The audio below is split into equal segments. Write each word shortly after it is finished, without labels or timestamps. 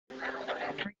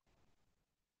Okay,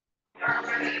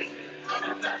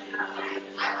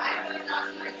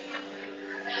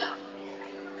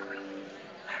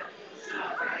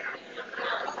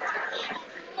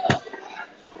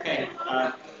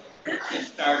 get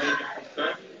started.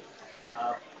 Good.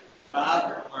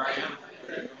 Bob, Mario.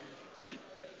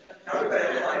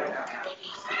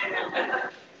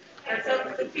 That's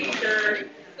up to the teacher.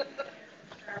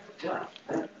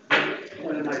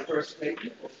 One of my first great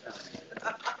people.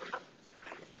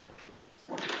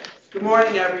 Good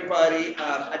morning, everybody.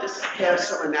 I just have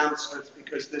some announcements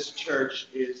because this church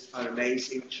is an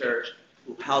amazing church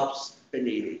who helps the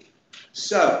needy.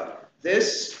 So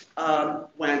this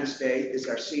Wednesday is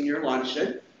our senior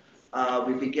luncheon.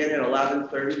 We begin at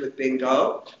 11:30 with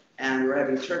bingo, and we're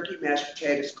having turkey, mashed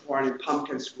potatoes, corn, and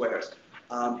pumpkin squares.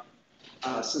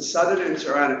 Since Southerners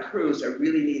are on a cruise, I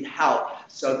really need help.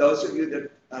 So those of you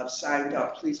that have signed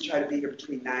up, please try to be here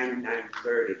between 9 and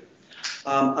 9:30.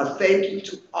 A thank you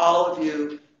to all of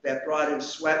you that brought in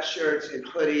sweatshirts and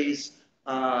hoodies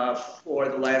for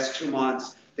the last 2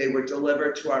 months. They were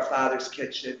delivered to our Father's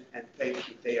Kitchen, and thank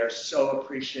you. They are so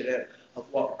appreciative of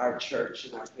what our church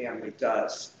and our family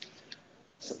does.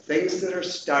 Some things that are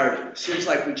starting. Seems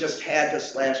like we just had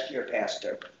this last year,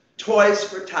 Pastor. Toys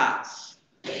for Tots.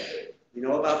 You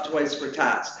know about Toys for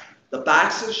Tots. The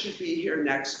boxes should be here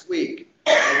next week.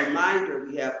 A reminder,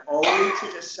 we have only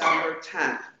to December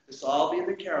 10th, this will all be in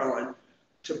the Carolyn,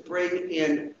 to bring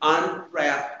in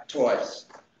unwrapped toys.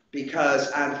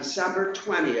 Because on December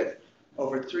 20th,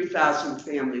 over 3,000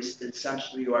 families in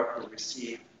Central New York will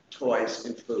receive toys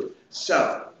and food.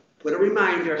 So, put a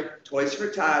reminder, Toys for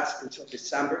Tots, until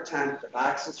December 10th, the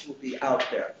boxes will be out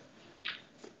there.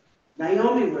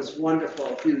 Naomi was wonderful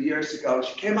a few years ago.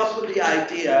 She came up with the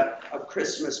idea of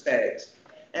Christmas bags.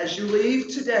 As you leave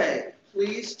today,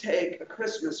 please take a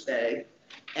Christmas bag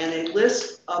and a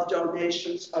list of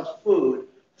donations of food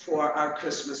for our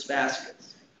Christmas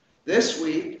baskets. This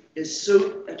week is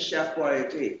soup and Chef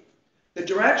Boyardee. The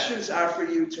directions are for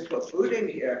you to put food in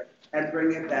here and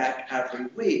bring it back every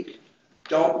week.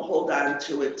 Don't hold on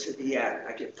to it to the end.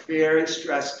 I get very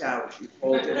stressed out if you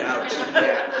hold it out to the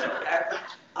end. Okay?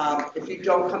 If you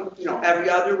don't come, every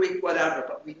other week, whatever,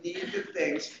 but we need the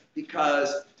things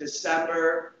because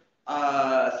December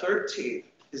 13th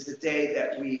is the day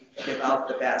that we give out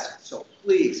the basket. So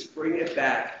please bring it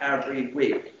back every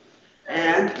week.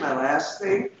 And my last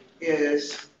thing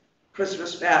is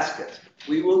Christmas baskets.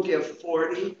 We will give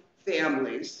 40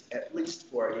 families, at least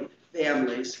 40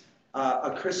 families,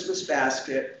 a Christmas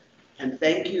basket. And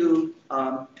thank you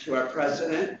to our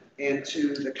president and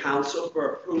to the council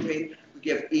for approving. We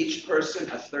give each person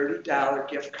a $30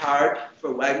 gift card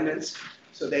for Wegmans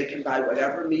so they can buy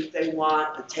whatever meat they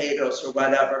want, potatoes or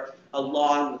whatever,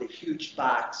 along with a huge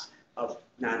box of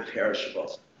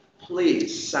non-perishables.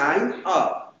 Please sign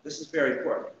up, this is very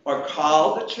important, or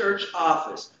call the church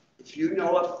office if you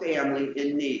know a family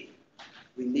in need.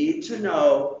 We need to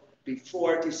know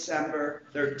before December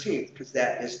 13th, because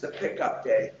that is the pickup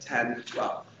day, 10 to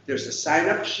 12. There's a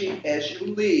sign-up sheet as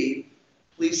you leave.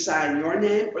 Please sign your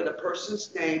name or the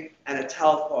person's name and a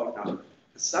telephone number.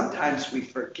 Sometimes we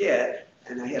forget,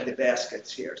 and I have the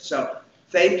baskets here. So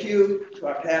thank you to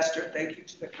our pastor. Thank you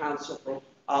to the council for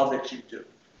all that you do.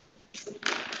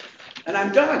 And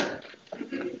I'm done.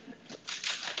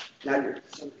 Now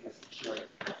somebody has to show it.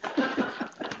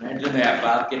 Imagine that,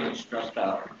 Bob getting stressed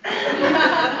out.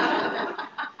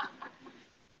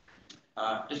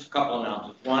 Just a couple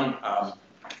announcements. One, our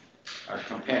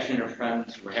compassionate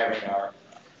friends, we're having our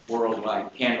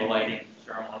worldwide candle lighting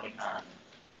ceremony on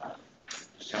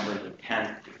December the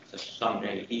 10th. It's a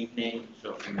Sunday evening,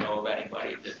 so if you know of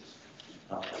anybody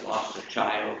that's lost a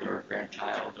child or a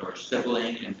grandchild or a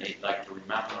sibling and they'd like to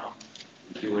remember them,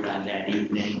 we do it on that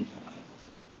evening.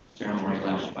 Ceremony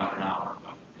lasts about an hour,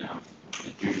 but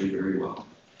it's usually very well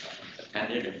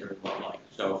attended and very well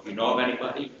liked. So if you know of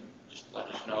anybody, just let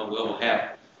us know. We'll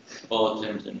have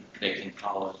bulletins and they can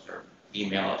call us or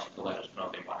email us to let us know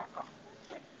they want to come.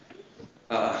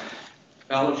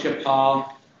 Fellowship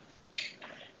Hall,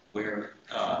 we're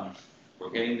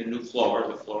getting the new floor.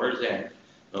 The floor is in,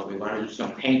 but we want to do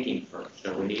some painting first.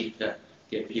 So we need to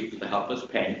get people to help us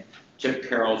paint. Chip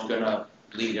Carroll's going to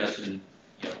lead us and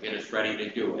get us ready to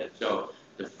do it. So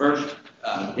the first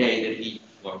day that he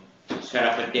will set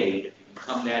up a date, if you can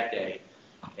come that day,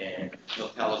 and he'll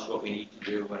tell us what we need to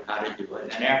do and how to do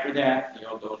it. And after that,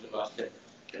 those of us that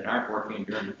aren't working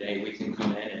during the day, we can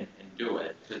come in and do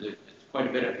it. Because it's quite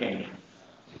a bit of painting.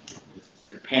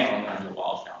 The paneling on the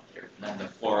walls down there, and then the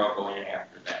floor will go in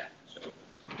after that. So,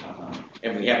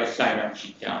 and we have a sign-up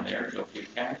sheet down there, so if you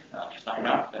can sign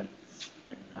up, and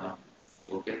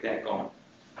we'll get that going.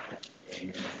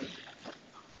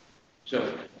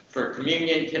 So for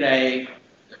communion today,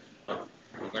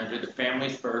 we're going to do the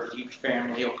families first. Each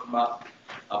family will come up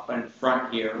in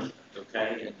front here,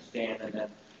 okay, and stand, and then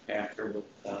after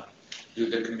we'll do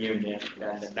the communion.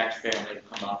 Then the next family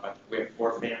will come up. We have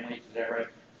 4 families, is that right?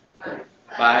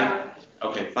 5?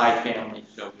 Okay, 5 families.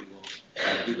 So we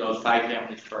will do those 5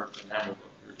 families first, and then we'll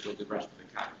go through the rest of the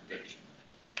congregation.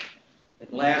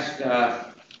 And last,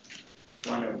 I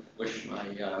want to wish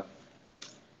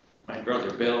my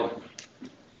brother Bill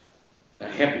a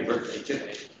happy birthday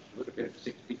today. He would have been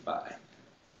 65.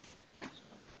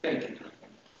 Thank you.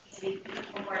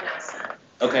 One more announcement.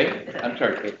 Okay, I'm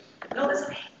sorry, Kate. No, that's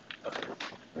okay.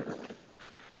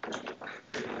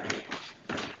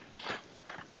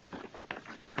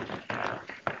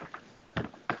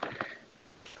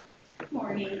 Good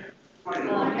morning.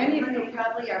 Many of you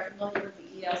probably are familiar with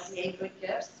the ILC Good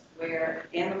Gifts, where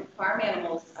farm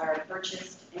animals are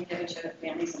purchased and given to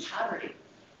families in poverty.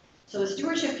 So the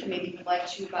stewardship committee would like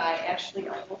to buy actually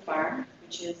a whole farm,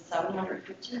 which is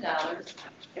 $715.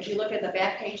 If you look at the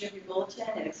back page of your bulletin,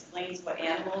 it explains what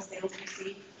animals they will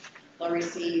receive. They'll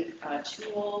receive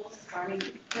tools, farming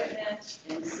equipment,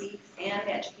 and seeds, and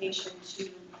education to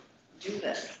do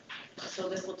this. So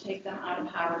this will take them out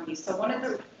of poverty. So one of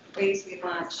the ways we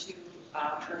want to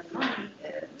earn money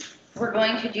is we're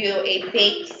going to do a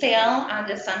bake sale on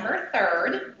December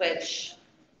 3rd, which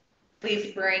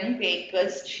please bring baked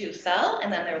goods to sell,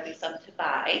 and then there will be some to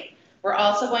buy. We're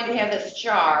also going to have this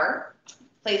jar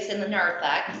placed in the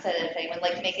narthex, so that if anyone would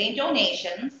like to make any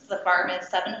donations, the farm is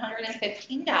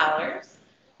 $715,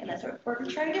 and that's what we're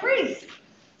trying to raise.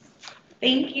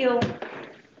 Thank you.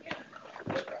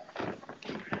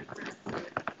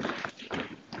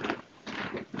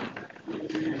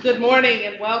 Good morning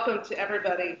and welcome to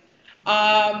everybody.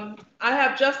 I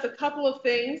have just a couple of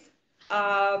things.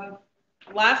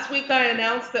 Last week I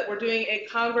announced that we're doing a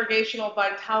congregational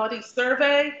vitality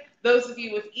survey. Those of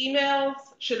you with emails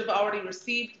should have already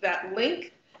received that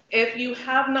link. If you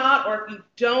have not, or if you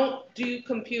don't do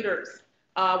computers,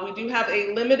 we do have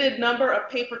a limited number of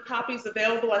paper copies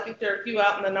available. I think there are a few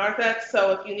out in the narthex,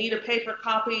 so if you need a paper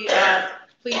copy,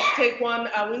 please take one.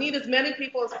 We need as many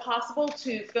people as possible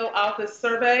to fill out this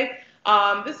survey.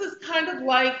 This is kind of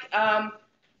like,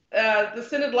 the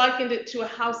Synod likened it to a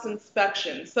house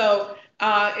inspection. So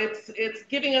it's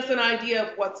giving us an idea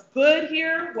of what's good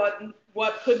here,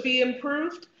 what could be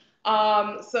improved.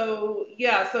 So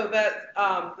that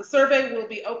the survey will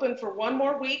be open for 1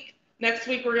 more week. Next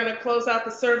week we're going to close out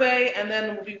the survey, and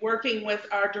then we'll be working with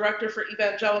our Director for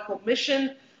Evangelical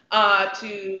Mission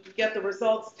to get the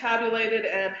results tabulated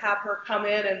and have her come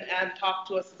in and talk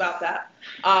to us about that.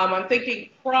 I'm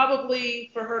thinking probably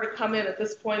for her to come in at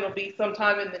this point will be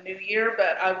sometime in the new year,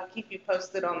 but I will keep you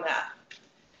posted on that.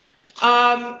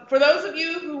 For those of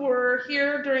you who were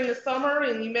here during the summer,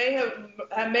 and you may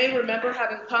remember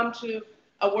having come to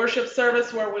a worship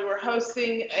service where we were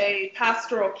hosting a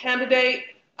pastoral candidate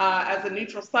as a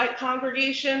neutral site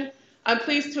congregation, I'm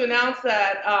pleased to announce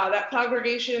that that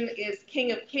congregation is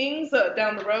King of Kings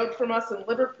down the road from us in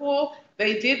Liverpool.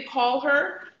 They did call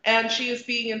her, and she is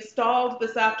being installed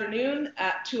this afternoon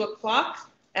at 2 o'clock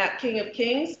at King of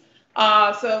Kings.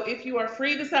 So if you are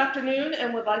free this afternoon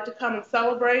and would like to come and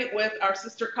celebrate with our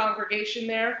sister congregation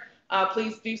there,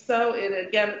 please do so.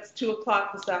 Again, it's 2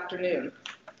 o'clock this afternoon.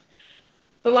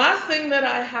 The last thing that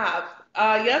I have,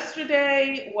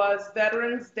 yesterday was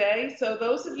Veterans Day. So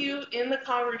those of you in the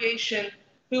congregation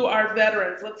who are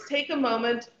veterans, let's take a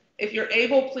moment. If you're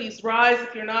able, please rise.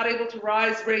 If you're not able to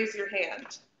rise, raise your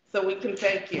hand so we can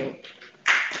thank you.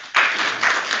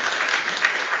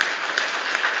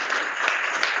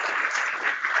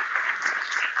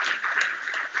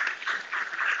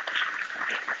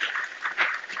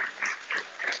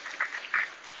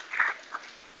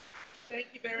 Thank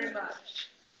you very much.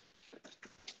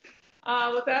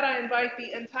 With that, I invite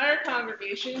the entire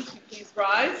congregation to please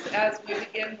rise as we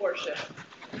begin worship.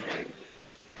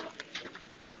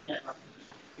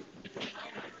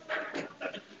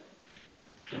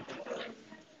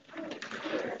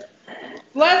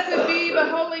 Blessed be the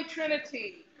Holy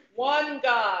Trinity, one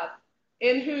God,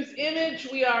 in whose image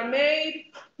we are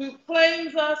made, who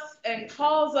claims us and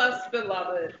calls us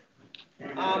beloved.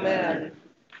 Amen.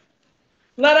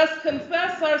 Let us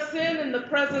confess our sin in the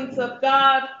presence of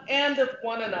God and of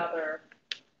one another.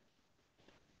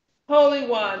 Holy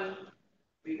One,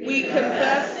 we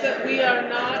confess that we are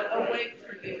not awake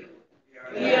for you.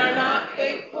 We are not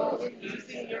faithful in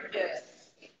using your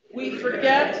gifts. We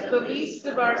forget the least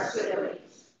of our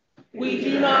siblings. We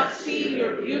do not see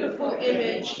your beautiful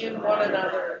image in one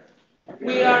another.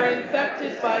 We are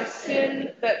infected by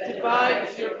sin that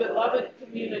divides your beloved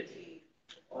unity.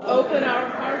 Open our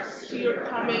hearts to your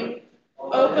coming.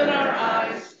 Open our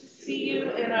eyes to see you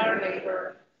in our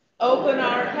neighbor. Open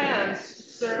our hands to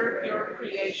serve your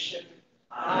creation.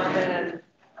 Amen.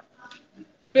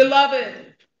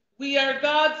 Beloved, we are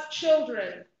God's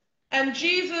children, and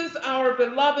Jesus, our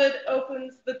beloved,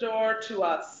 opens the door to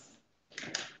us.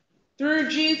 Through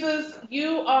Jesus,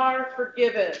 you are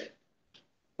forgiven.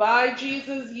 By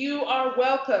Jesus, you are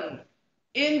welcome.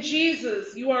 In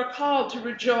Jesus, you are called to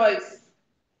rejoice.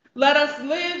 Let us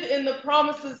live in the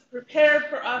promises prepared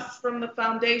for us from the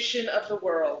foundation of the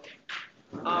world.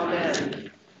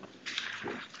 Amen.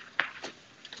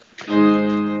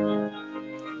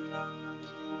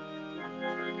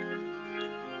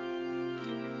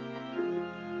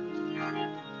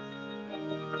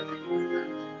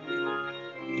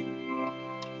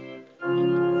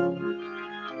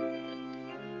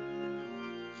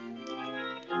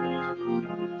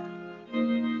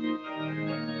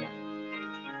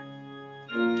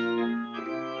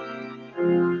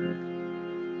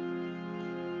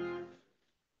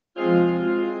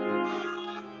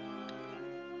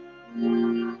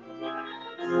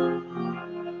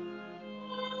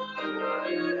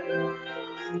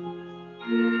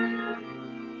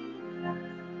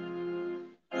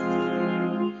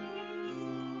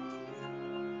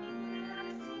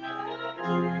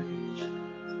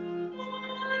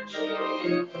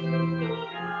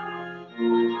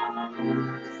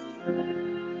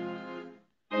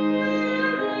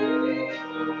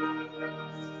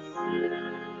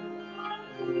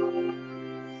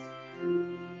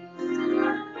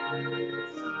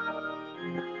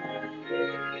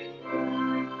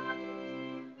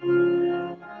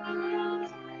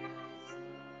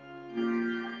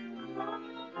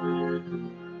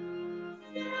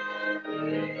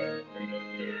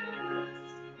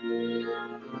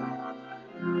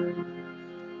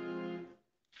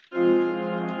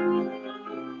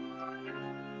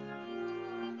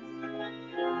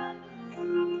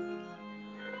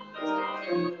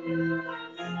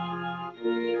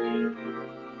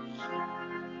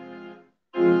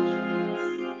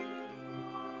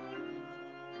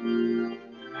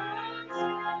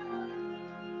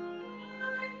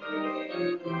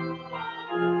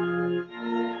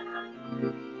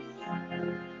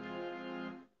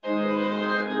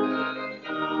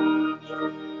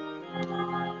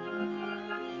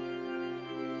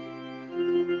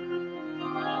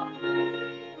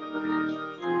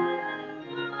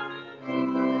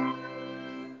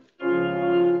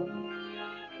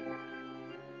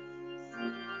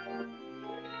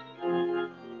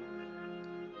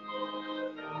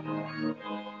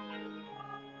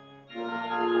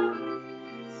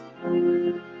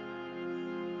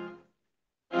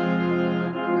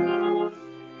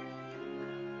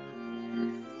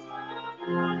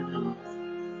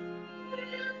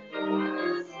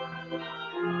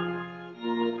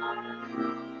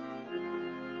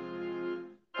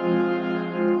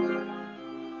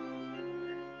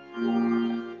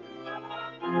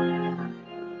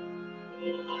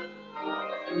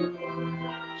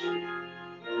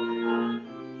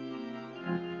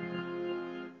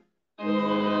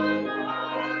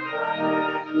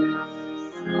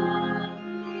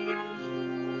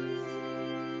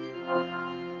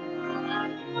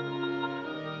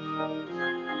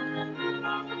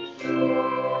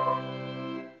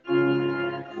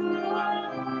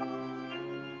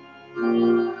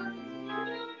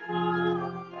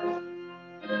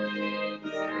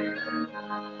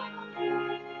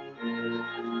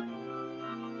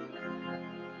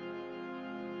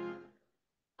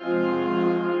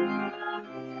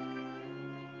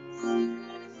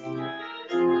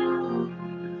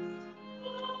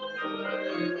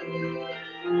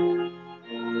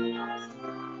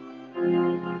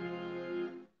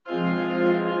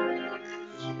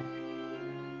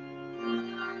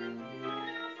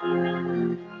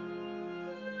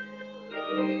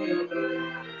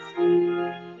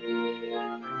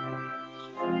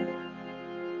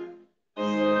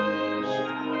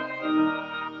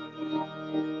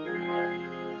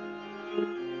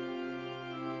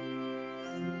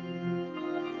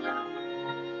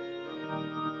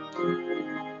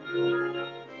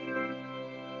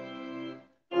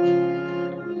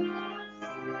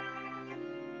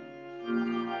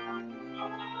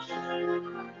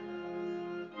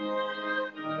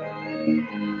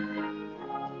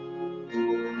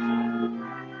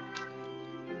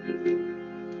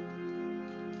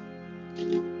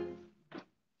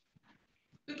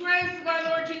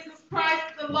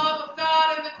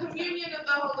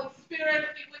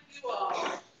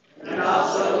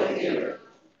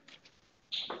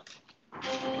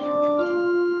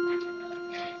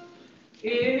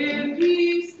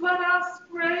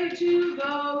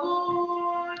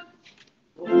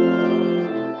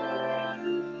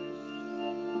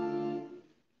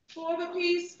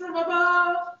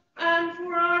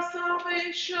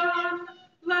 nation,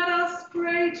 let us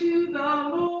pray to the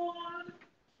Lord.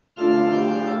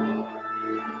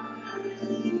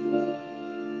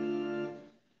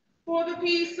 For the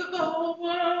peace of the whole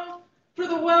world, for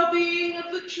the well-being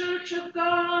of the Church of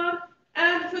God,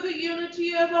 and for the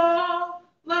unity of all,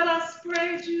 let us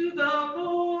pray to the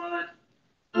Lord.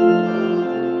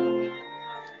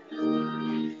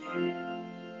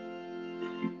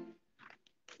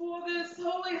 For this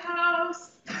holy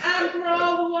house, and for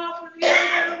all who offer here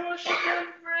their worship and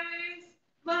praise,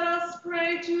 let us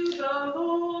pray to the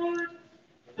Lord.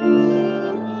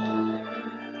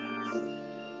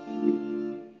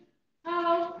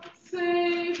 Help,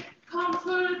 save,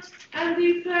 comfort, and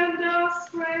defend us,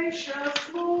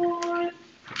 gracious Lord.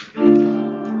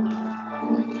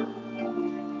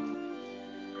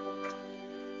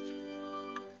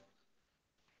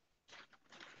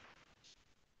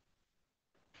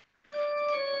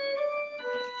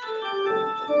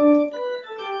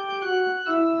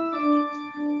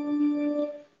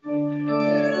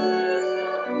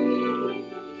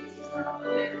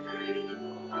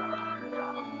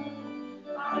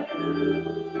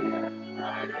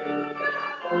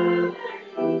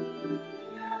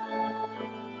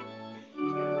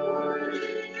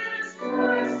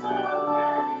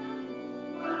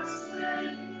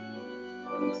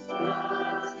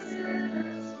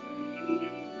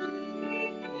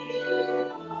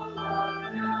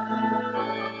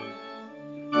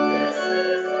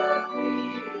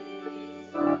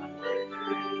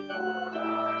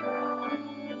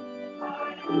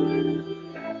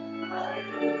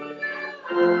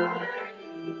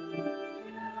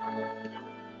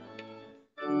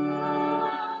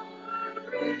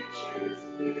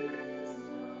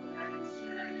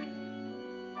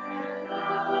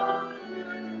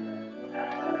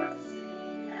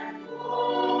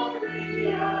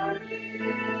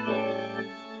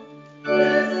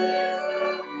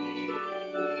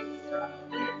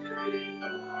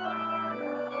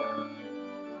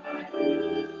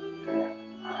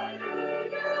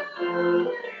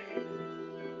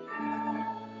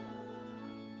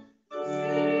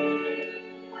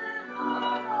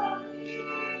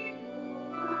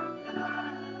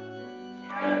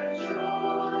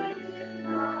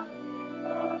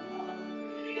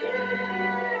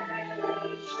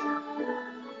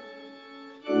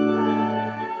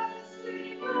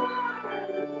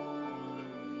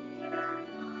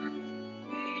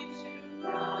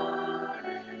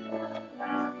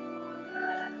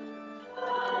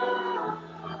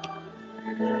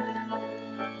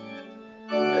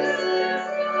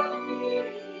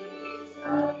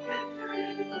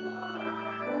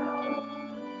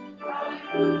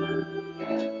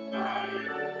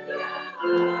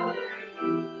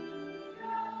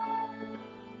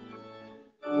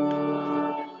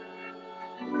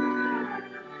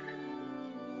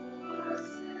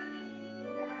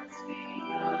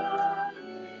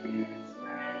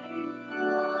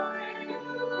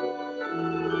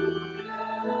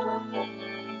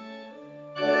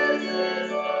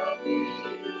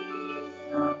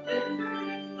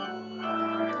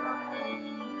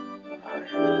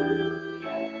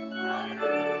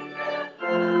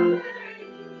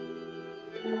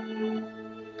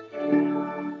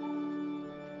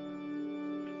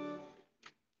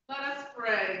 Let us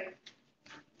pray.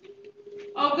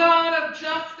 O God of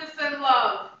justice and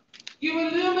love, you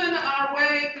illumine our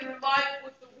way through life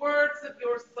with the words of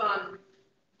your Son.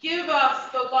 Give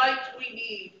us the light we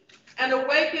need and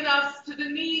awaken us to the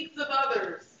needs of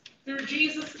others through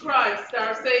Jesus Christ,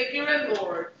 our Savior and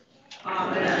Lord.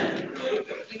 Amen.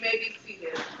 You may be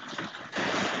seated.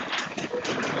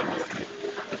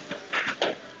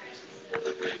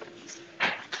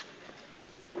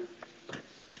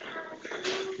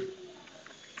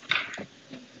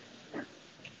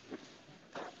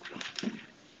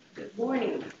 Good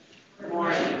morning. Good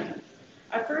morning.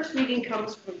 Our first reading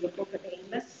comes from the book of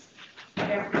Amos,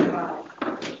 chapter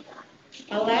 5.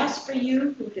 Alas for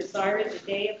you who desire the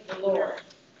day of the Lord.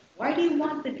 Why do you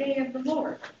want the day of the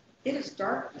Lord? It is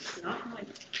darkness, not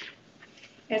light.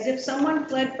 As if someone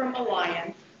fled from a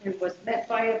lion and was met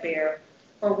by a bear,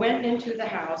 or went into the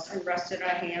house and rested a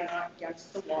hand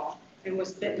against the wall and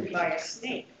was bitten by a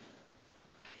snake.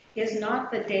 Is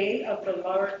not the day of the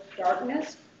Lord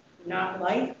darkness, not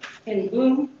light, and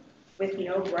gloom with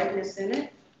no brightness in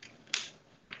it?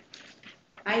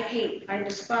 I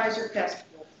despise your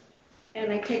festivals,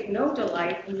 and I take no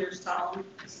delight in your solemn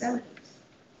assemblies.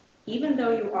 Even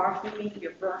though you offer me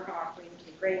your burnt offerings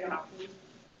and grain offerings,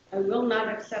 I will not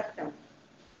accept them.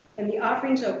 And the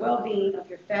offerings of well-being of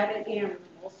your fatted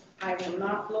animals I will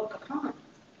not look upon.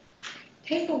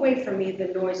 Take away from me the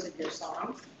noise of your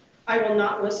songs. I will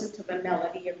not listen to the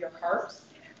melody of your harps,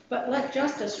 but let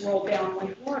justice roll down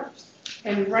like waters,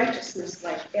 and righteousness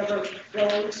like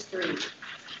ever-flowing stream.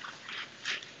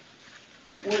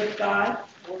 Word of God,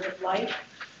 word of life.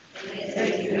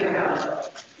 Thank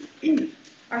you.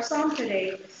 Our psalm today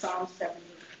is Psalm 70.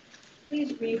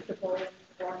 Please read the whole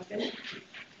portion.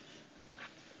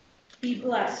 Be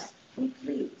blessed, be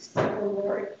pleased, O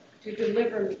Lord, to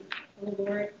deliver me. O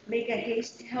Lord, make a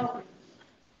haste to help me.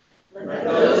 Let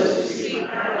those who seek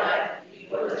my life be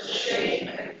put to shame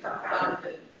and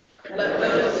confounded. Let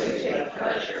those who take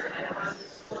pleasure in my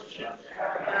misfortune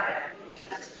draw back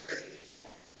and disgrace.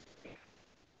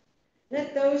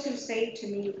 Let those who say to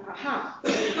me, aha,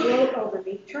 and gloat over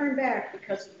me, turn back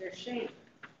because of their shame.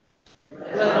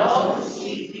 Let all who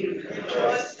seek you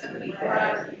rejoice and be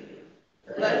glad in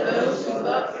you. Let those who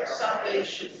love your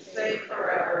salvation say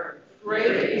forever,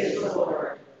 great is the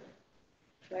Lord.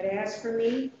 But as for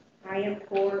me, I am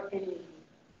poor and needy.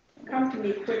 Come to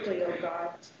me quickly, O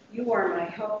God. You are my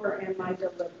helper and my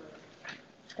deliverer.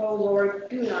 O Lord,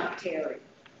 do not tarry.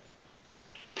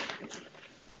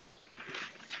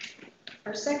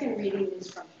 Our second reading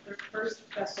is from 1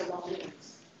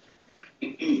 Thessalonians.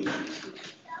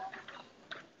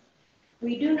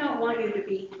 We do not want you to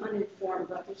be uninformed,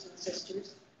 brothers and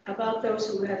sisters, about those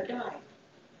who have died,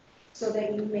 so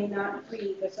that you may not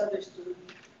grieve as others do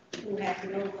who have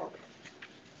no hope.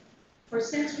 For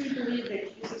since we believe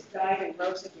that Jesus died and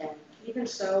rose again, even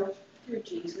so, through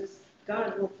Jesus,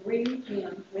 God will bring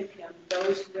with him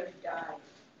those who have died.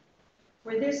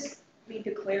 For this we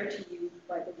declare to you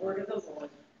by the word of the Lord,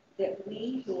 that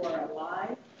we who are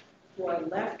alive, who are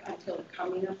left until the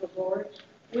coming of the Lord,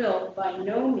 will by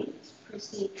no means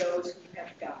precede those who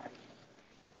have died.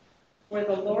 For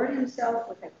the Lord himself,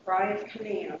 with a cry of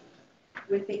command,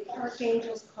 with the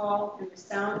archangel's call and the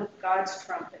sound of God's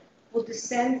trumpet, will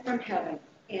descend from heaven,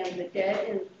 and the dead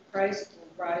in Christ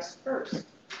will rise first.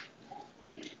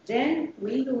 Then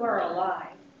we who are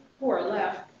alive, who are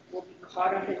left, will be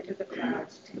caught up into the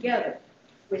clouds together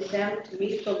with them to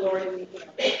meet the Lord in the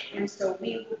air, and so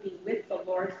we will be with the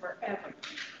Lord forever.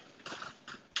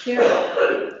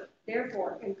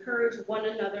 Therefore, encourage one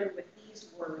another with these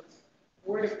words.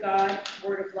 Word of God,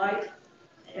 word of life.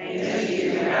 Thanks be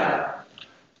to God.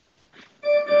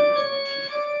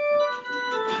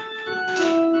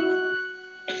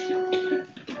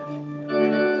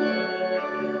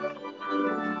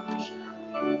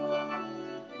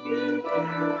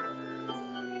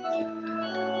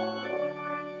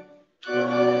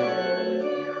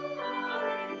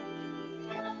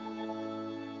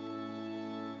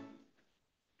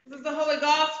 This is the Holy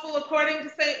Gospel according to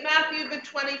St. Matthew, the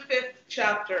 25th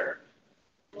chapter.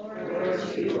 Glory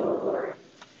to you, O Lord.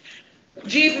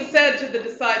 Jesus said to the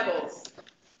disciples,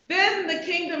 "Then the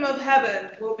kingdom of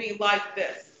heaven will be like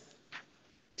this.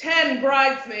 10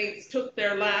 bridesmaids took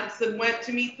their lamps and went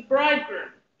to meet the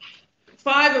bridegroom.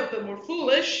 5 of them were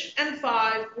foolish, and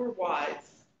 5 were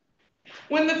wise.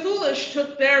 When the foolish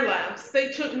took their lamps,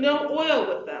 they took no oil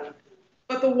with them,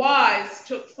 but the wise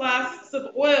took flasks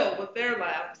of oil with their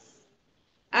lamps.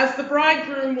 As the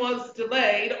bridegroom was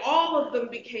delayed, all of them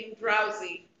became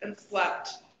drowsy and slept.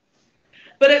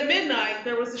 But at midnight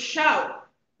there was a shout,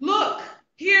 'Look,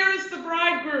 here is the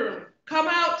bridegroom, come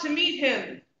out to meet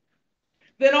him.'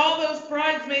 Then all those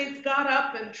bridesmaids got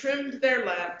up and trimmed their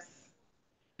lamps.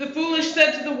 The foolish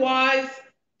said to the wise,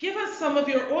 'Give us some of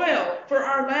your oil, for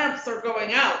our lamps are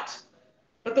going out.'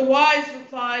 But the wise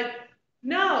replied,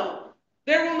 'No,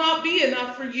 there will not be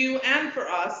enough for you and for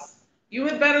us. You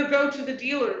had better go to the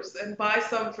dealers and buy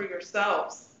some for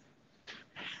yourselves.'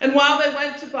 And while they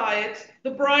went to buy it,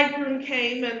 the bridegroom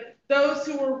came, and those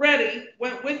who were ready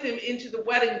went with him into the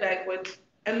wedding banquet,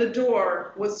 and the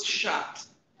door was shut.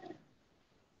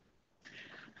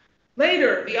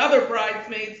 Later, the other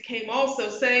bridesmaids came also,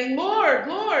 saying, 'Lord,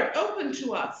 Lord, open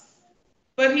to us.'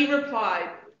 But he replied,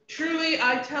 'Truly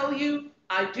I tell you,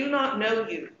 I do not know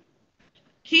you.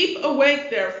 Keep awake,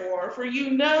 therefore, for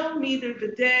you know neither the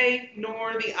day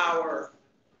nor the hour.'"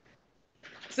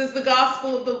 This is the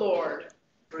gospel of the Lord.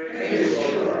 Praise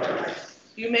the Lord.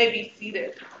 You may be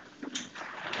seated.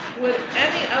 Would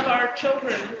any of our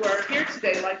children who are here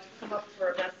today like to come up for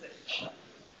a message?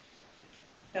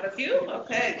 Got a few?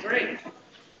 Okay, great.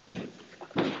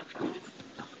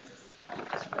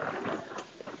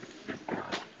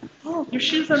 Oh, your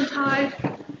shoes untied?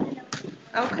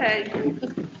 Okay.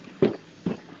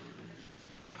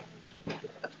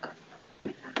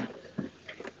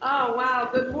 Oh, wow.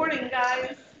 Good morning,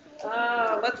 guys.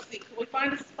 Let's see. Can we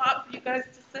find a spot for you guys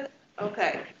to sit?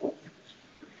 Okay.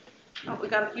 Oh, we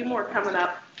got a few more coming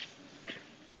up.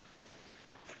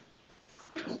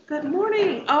 Good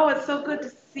morning. Oh, it's so good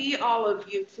to see all of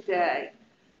you today.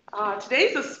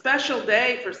 Today's a special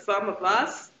day for some of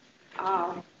us.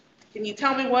 Can you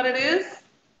tell me what it is?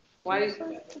 Why?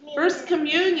 First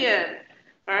communion.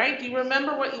 All right. Do you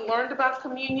remember what you learned about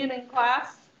communion in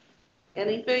class?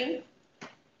 Anything?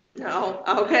 No?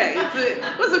 Okay.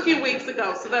 It was a few weeks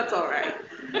ago, so that's all right.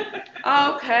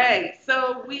 Okay.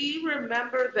 So we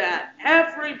remember that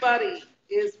everybody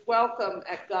is welcome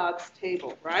at God's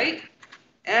table, right?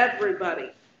 Everybody.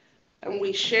 And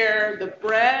we share the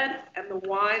bread and the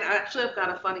wine. Actually, I've got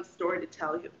a funny story to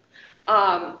tell you.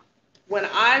 When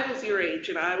I was your age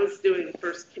and I was doing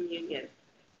First Communion,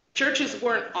 churches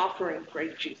weren't offering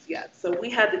grape juice yet, so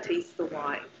we had to taste the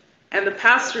wine. And the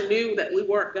pastor knew that we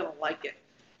weren't going to like it.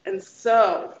 And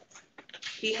so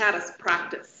he had us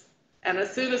practice. And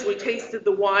as soon as we tasted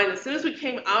the wine, as soon as we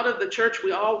came out of the church,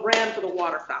 we all ran for the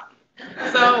water fountain.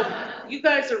 So you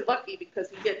guys are lucky because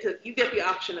you get the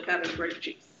option of having grape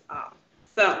juice.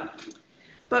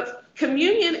 But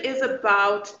communion is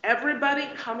about everybody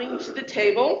coming to the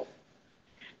table.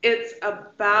 It's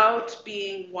about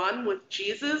being one with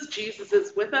Jesus. Jesus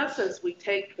is with us as we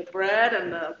take the bread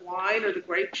and the wine or the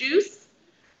grape juice.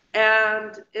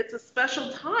 And it's a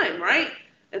special time, right?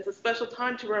 It's a special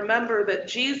time to remember that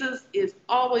Jesus is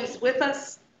always with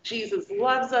us. Jesus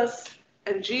loves us.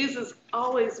 And Jesus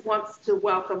always wants to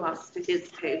welcome us to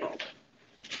his table.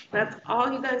 That's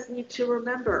all you guys need to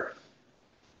remember.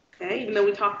 Okay, even though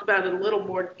we talked about it a little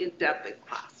more in depth in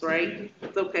class, right?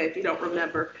 It's okay if you don't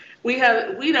remember. We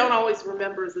don't always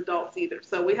remember as adults either.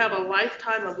 So we have a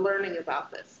lifetime of learning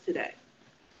about this today.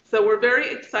 So we're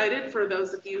very excited for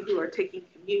those of you who are taking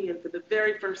communion for the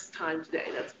very first time today.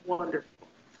 That's wonderful.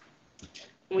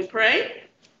 Can we pray?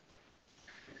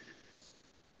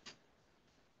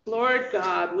 Lord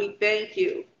God, we thank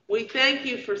you. We thank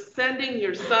you for sending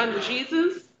your son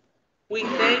Jesus. We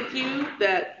thank you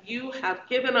that you have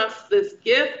given us this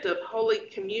gift of Holy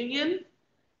Communion,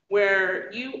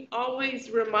 where you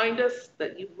always remind us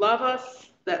that you love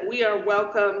us, that we are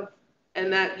welcome,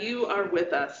 and that you are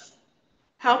with us.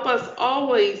 Help us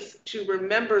always to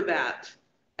remember that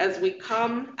as we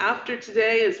come after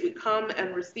today, as we come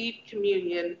and receive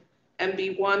communion and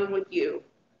be one with you.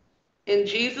 In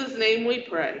Jesus' name we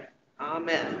pray.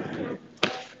 Amen.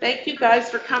 Thank you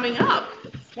guys for coming up.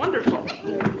 It's wonderful.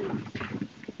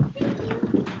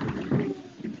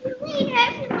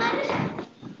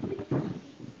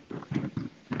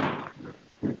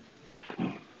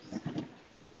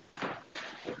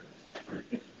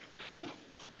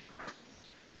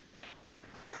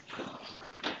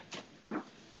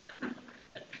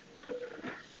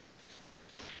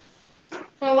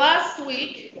 Well, last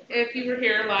week, if you were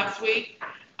here last week,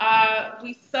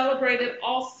 we celebrated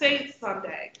All Saints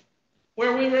Sunday,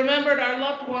 where we remembered our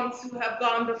loved ones who have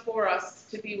gone before us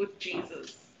to be with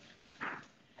Jesus.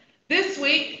 This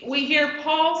week, we hear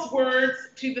Paul's words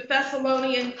to the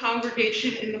Thessalonian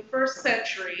congregation in the first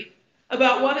century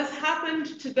about what has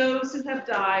happened to those who have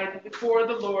died before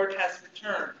the Lord has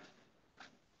returned.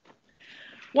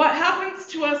 What happens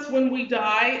to us when we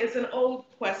die is an old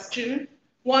question,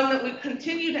 one that we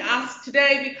continue to ask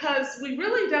today because we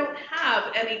really don't have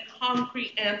any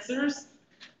concrete answers,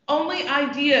 only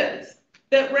ideas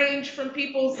that range from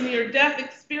people's near-death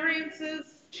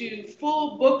experiences to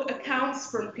full book accounts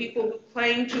from people who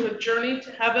claim to have journeyed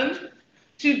to heaven,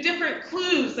 to different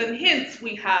clues and hints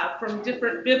we have from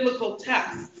different biblical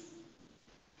texts.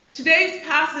 Today's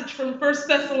passage from 1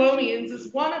 Thessalonians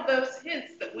is one of those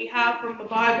hints that we have from the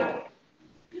Bible.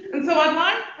 And so I'd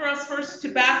like for us first to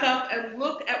back up and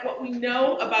look at what we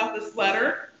know about this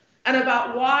letter and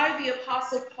about why the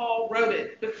Apostle Paul wrote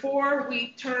it before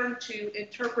we turn to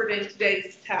interpreting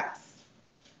today's text.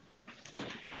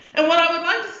 And what I would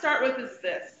like to start with is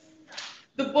this.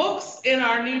 The books in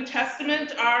our New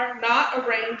Testament are not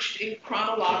arranged in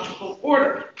chronological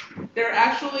order. They're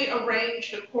actually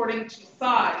arranged according to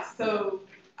size. So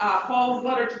Paul's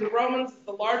letter to the Romans is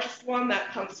the largest one,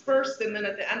 that comes first, and then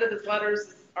at the end of his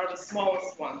letters are the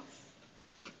smallest ones.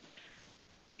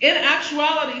 In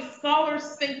actuality,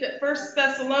 scholars think that 1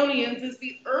 Thessalonians is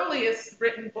the earliest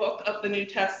written book of the New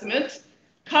Testament,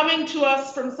 coming to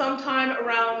us from sometime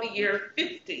around the year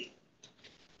 50.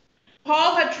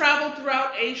 Paul had traveled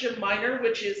throughout Asia Minor,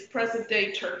 which is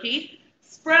present-day Turkey,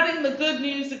 spreading the good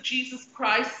news of Jesus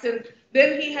Christ, and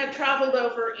then he had traveled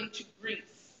over into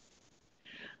Greece.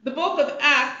 The book of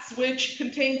Acts, which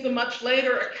contains a much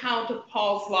later account of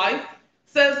Paul's life,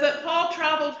 says that Paul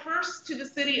traveled first to the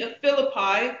city of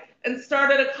Philippi and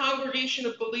started a congregation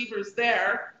of believers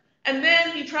there, and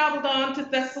then he traveled on to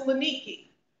Thessaloniki,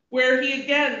 where he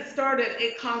again started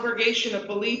a congregation of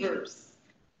believers.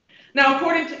 Now,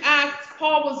 according to Acts,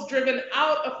 Paul was driven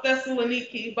out of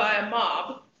Thessaloniki by a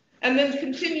mob and then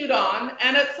continued on,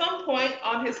 and at some point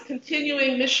on his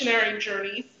continuing missionary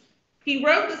journeys, he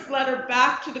wrote this letter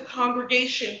back to the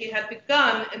congregation he had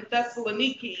begun in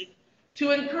Thessaloniki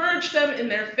to encourage them in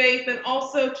their faith and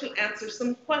also to answer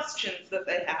some questions that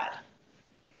they had.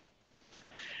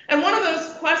 And one of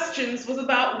those questions was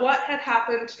about what had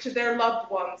happened to their loved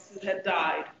ones who had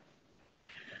died.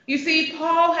 You see,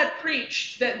 Paul had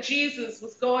preached that Jesus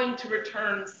was going to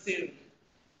return soon.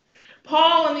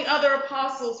 Paul and the other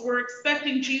apostles were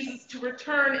expecting Jesus to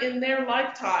return in their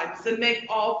lifetimes and make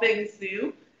all things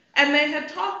new, and they had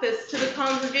taught this to the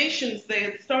congregations they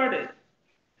had started.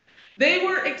 They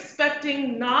were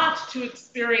expecting not to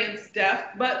experience death,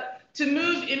 but to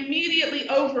move immediately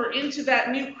over into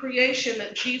that new creation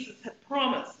that Jesus had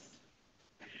promised.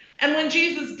 And when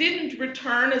Jesus didn't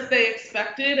return as they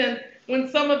expected, and when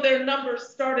some of their numbers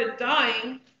started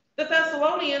dying, the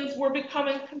Thessalonians were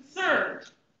becoming concerned.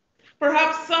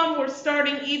 Perhaps some were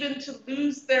starting even to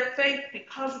lose their faith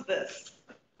because of this.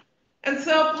 And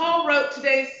so Paul wrote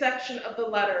today's section of the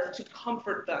letter to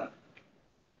comfort them.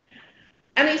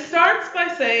 And he starts by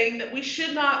saying that we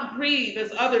should not grieve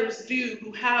as others do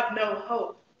who have no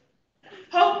hope.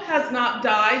 Hope has not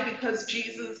died because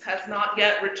Jesus has not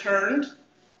yet returned.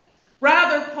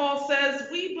 Rather, Paul says,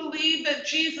 we believe that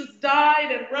Jesus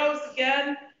died and rose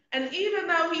again, and even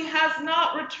though he has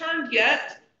not returned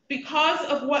yet, because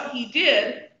of what he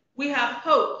did, we have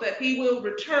hope that he will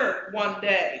return one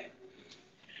day.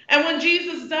 And when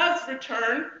Jesus does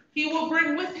return, he will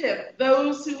bring with him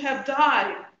those who have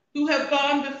died, who have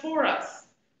gone before us,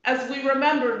 as we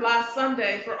remembered last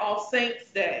Sunday for All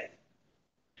Saints' Day.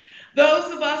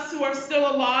 Those of us who are still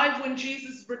alive when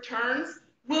Jesus returns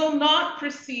will not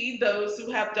precede those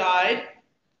who have died.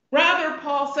 Rather,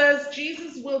 Paul says,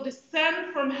 Jesus will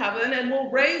descend from heaven and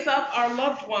will raise up our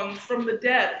loved ones from the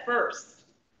dead first.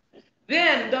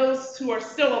 Then those who are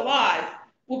still alive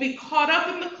will be caught up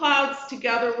in the clouds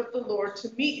together with the Lord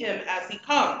to meet him as he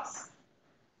comes.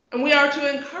 And we are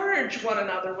to encourage one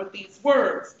another with these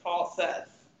words, Paul says.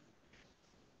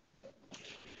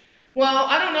 Well,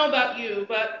 I don't know about you,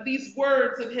 but these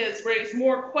words of his raise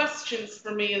more questions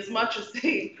for me as much as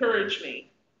they encourage me.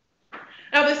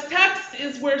 Now, this text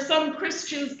is where some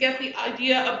Christians get the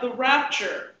idea of the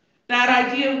rapture, that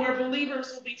idea where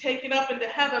believers will be taken up into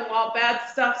heaven while bad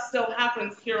stuff still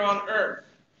happens here on earth.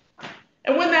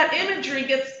 And when that imagery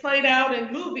gets played out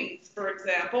in movies, for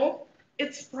example,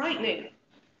 it's frightening.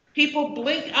 People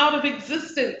blink out of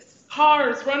existence.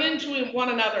 Cars run into one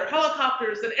another.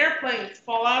 Helicopters and airplanes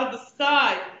fall out of the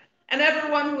sky. And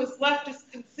everyone who is left is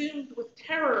consumed with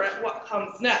terror at what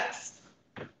comes next.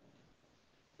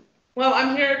 Well,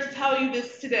 I'm here to tell you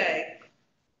this today.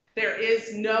 There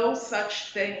is no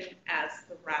such thing as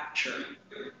the rapture.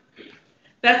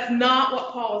 That's not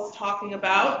what Paul is talking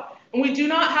about. And we do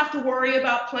not have to worry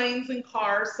about planes and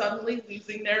cars suddenly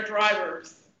losing their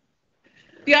drivers.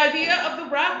 The idea of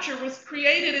the rapture was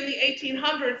created in the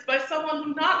 1800s by someone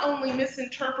who not only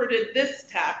misinterpreted this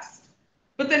text,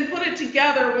 but then put it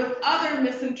together with other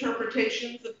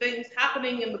misinterpretations of things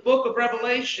happening in the book of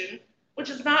Revelation, which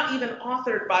is not even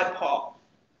authored by Paul.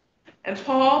 And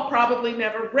Paul probably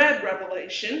never read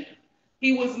Revelation.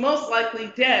 He was most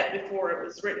likely dead before it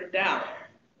was written down.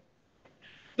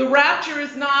 The rapture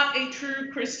is not a true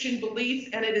Christian belief,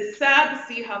 and it is sad to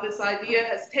see how this idea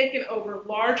has taken over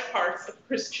large parts of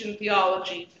Christian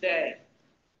theology today.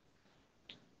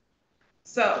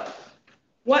 So,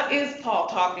 what is Paul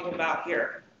talking about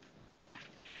here?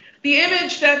 The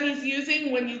image that he's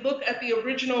using when you look at the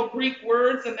original Greek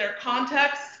words and their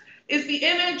context is the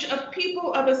image of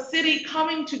people of a city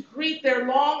coming to greet their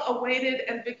long-awaited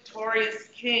and victorious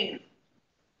king.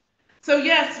 So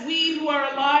yes, we who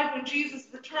are alive when Jesus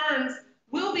returns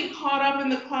will be caught up in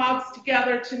the clouds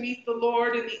together to meet the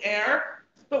Lord in the air,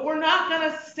 but we're not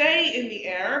going to stay in the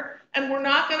air, and we're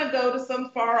not going to go to some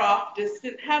far-off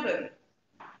distant heaven.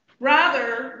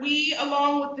 Rather, we,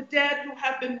 along with the dead who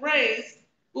have been raised,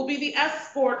 will be the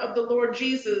escort of the Lord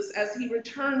Jesus as he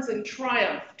returns in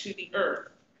triumph to the earth.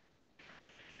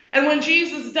 And when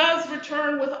Jesus does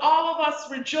return with all of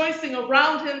us rejoicing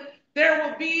around him, there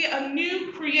will be a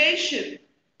new creation,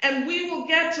 and we will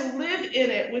get to live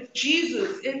in it with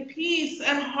Jesus in peace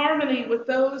and harmony with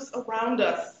those around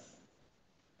us.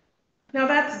 Now,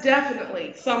 that's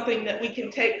definitely something that we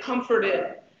can take comfort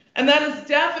in, and that is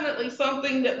definitely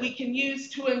something that we can use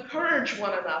to encourage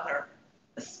one another,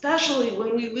 especially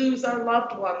when we lose our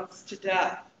loved ones to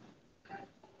death.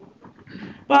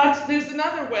 But there's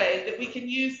another way that we can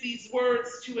use these words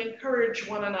to encourage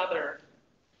one another.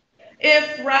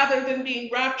 If, rather than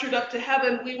being raptured up to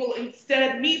heaven, we will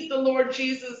instead meet the Lord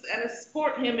Jesus and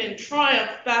escort him in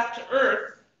triumph back to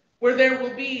earth, where there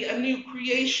will be a new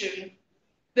creation,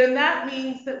 then that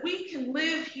means that we can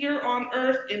live here on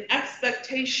earth in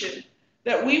expectation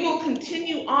that we will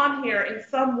continue on here in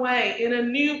some way in a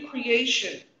new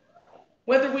creation,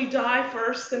 whether we die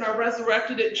first and are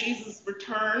resurrected at Jesus'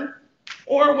 return,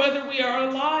 or whether we are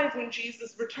alive when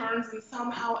Jesus returns and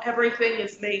somehow everything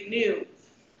is made new.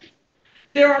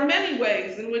 There are many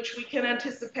ways in which we can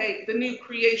anticipate the new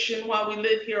creation while we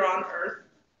live here on earth,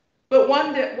 but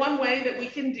one way that we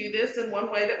can do this, and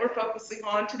one way that we're focusing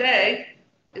on today,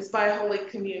 is by Holy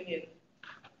Communion.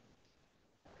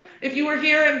 If you were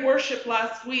here in worship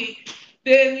last week,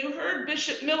 then you heard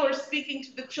Bishop Miller speaking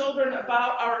to the children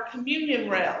about our communion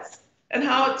rails and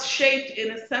how it's shaped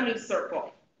in a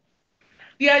semicircle.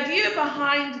 The idea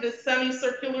behind this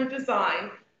semicircular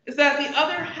design is that the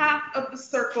other half of the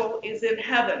circle is in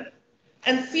heaven,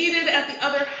 and seated at the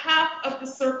other half of the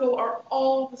circle are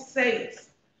all the saints,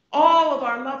 all of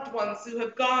our loved ones who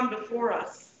have gone before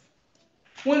us.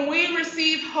 When we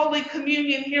receive Holy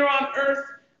Communion here on earth,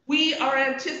 we are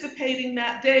anticipating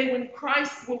that day when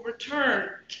Christ will return,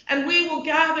 and we will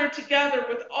gather together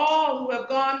with all who have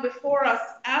gone before us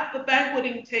at the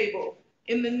banqueting table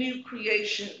in the new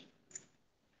creation.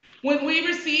 When we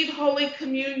receive Holy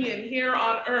Communion here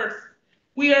on earth,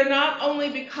 we are not only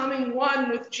becoming one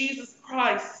with Jesus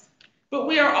Christ, but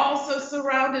we are also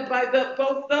surrounded by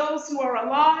both those who are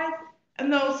alive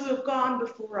and those who have gone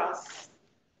before us.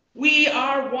 We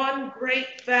are one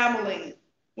great family,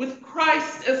 with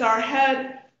Christ as our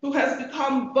head, who has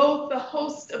become both the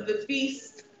host of the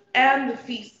feast and the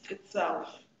feast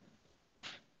itself.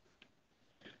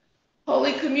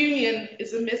 Holy Communion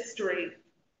is a mystery.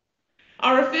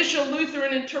 Our official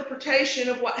Lutheran interpretation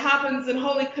of what happens in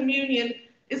Holy Communion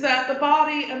is that the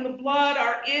body and the blood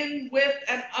are in, with,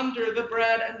 and under the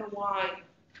bread and the wine.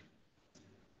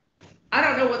 I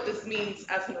don't know what this means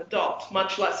as an adult,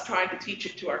 much less trying to teach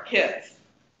it to our kids.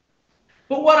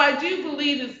 But what I do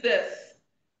believe is this,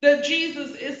 that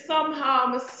Jesus is somehow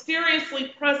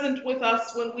mysteriously present with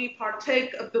us when we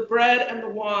partake of the bread and the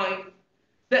wine,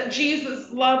 that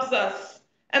Jesus loves us,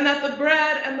 and that the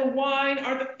bread and the wine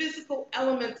are the physical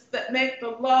elements that make the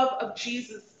love of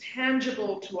Jesus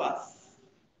tangible to us,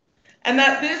 and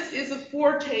that this is a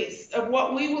foretaste of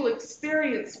what we will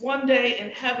experience one day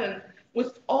in heaven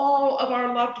with all of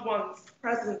our loved ones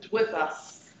present with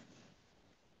us.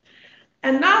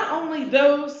 And not only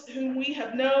those whom we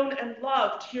have known and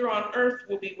loved here on earth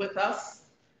will be with us,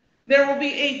 there will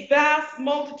be a vast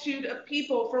multitude of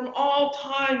people from all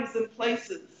times and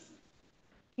places.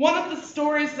 One of the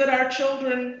stories that our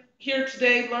children here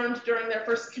today learned during their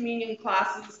first communion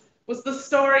classes was the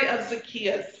story of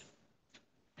Zacchaeus.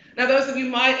 Now, those of you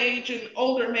my age and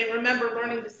older may remember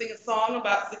learning to sing a song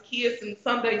about Zacchaeus in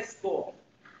Sunday school.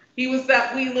 He was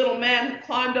that wee little man who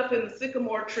climbed up in the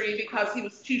sycamore tree because he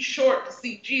was too short to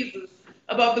see Jesus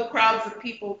above the crowds of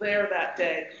people there that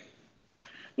day.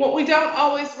 What we don't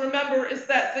always remember is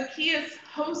that Zacchaeus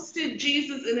hosted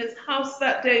Jesus in his house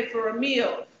that day for a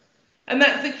meal, and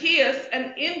that Zacchaeus,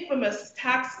 an infamous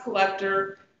tax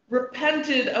collector,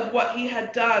 repented of what he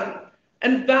had done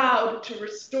and vowed to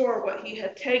restore what he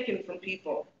had taken from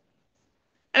people.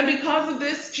 And because of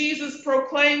this, Jesus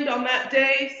proclaimed on that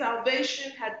day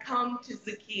salvation had come to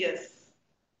Zacchaeus.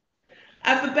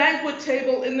 At the banquet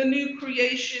table in the new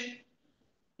creation,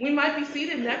 we might be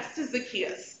seated next to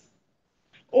Zacchaeus,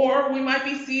 or we might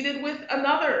be seated with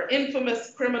another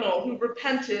infamous criminal who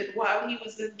repented while he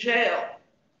was in jail.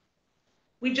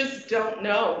 We just don't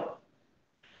know.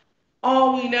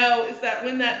 All we know is that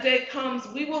when that day comes,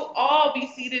 we will all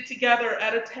be seated together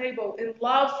at a table in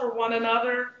love for one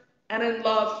another and in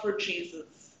love for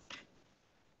Jesus.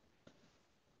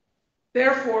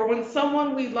 Therefore, when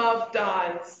someone we love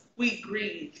dies, we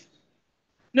grieve.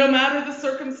 No matter the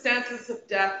circumstances of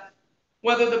death,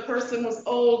 whether the person was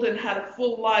old and had a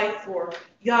full life or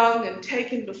young and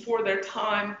taken before their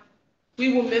time,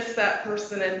 we will miss that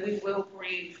person and we will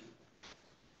grieve.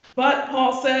 But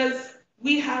Paul says,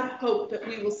 we have hope that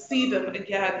we will see them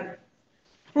again.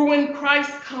 For when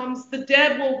Christ comes, the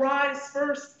dead will rise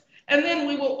first, and then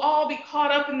we will all be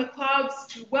caught up in the clouds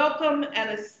to welcome and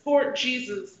escort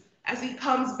Jesus as he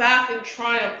comes back in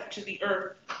triumph to the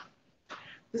earth.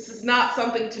 This is not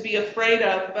something to be afraid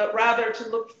of, but rather to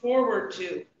look forward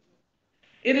to.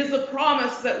 It is a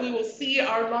promise that we will see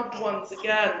our loved ones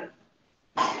again.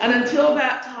 And until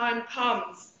that time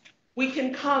comes, we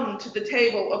can come to the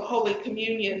table of Holy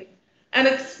Communion and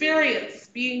experience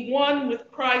being one with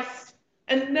Christ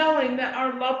and knowing that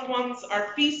our loved ones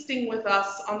are feasting with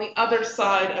us on the other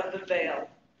side of the veil.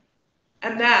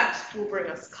 And that will bring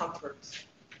us comfort.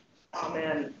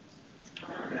 Amen.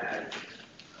 Amen.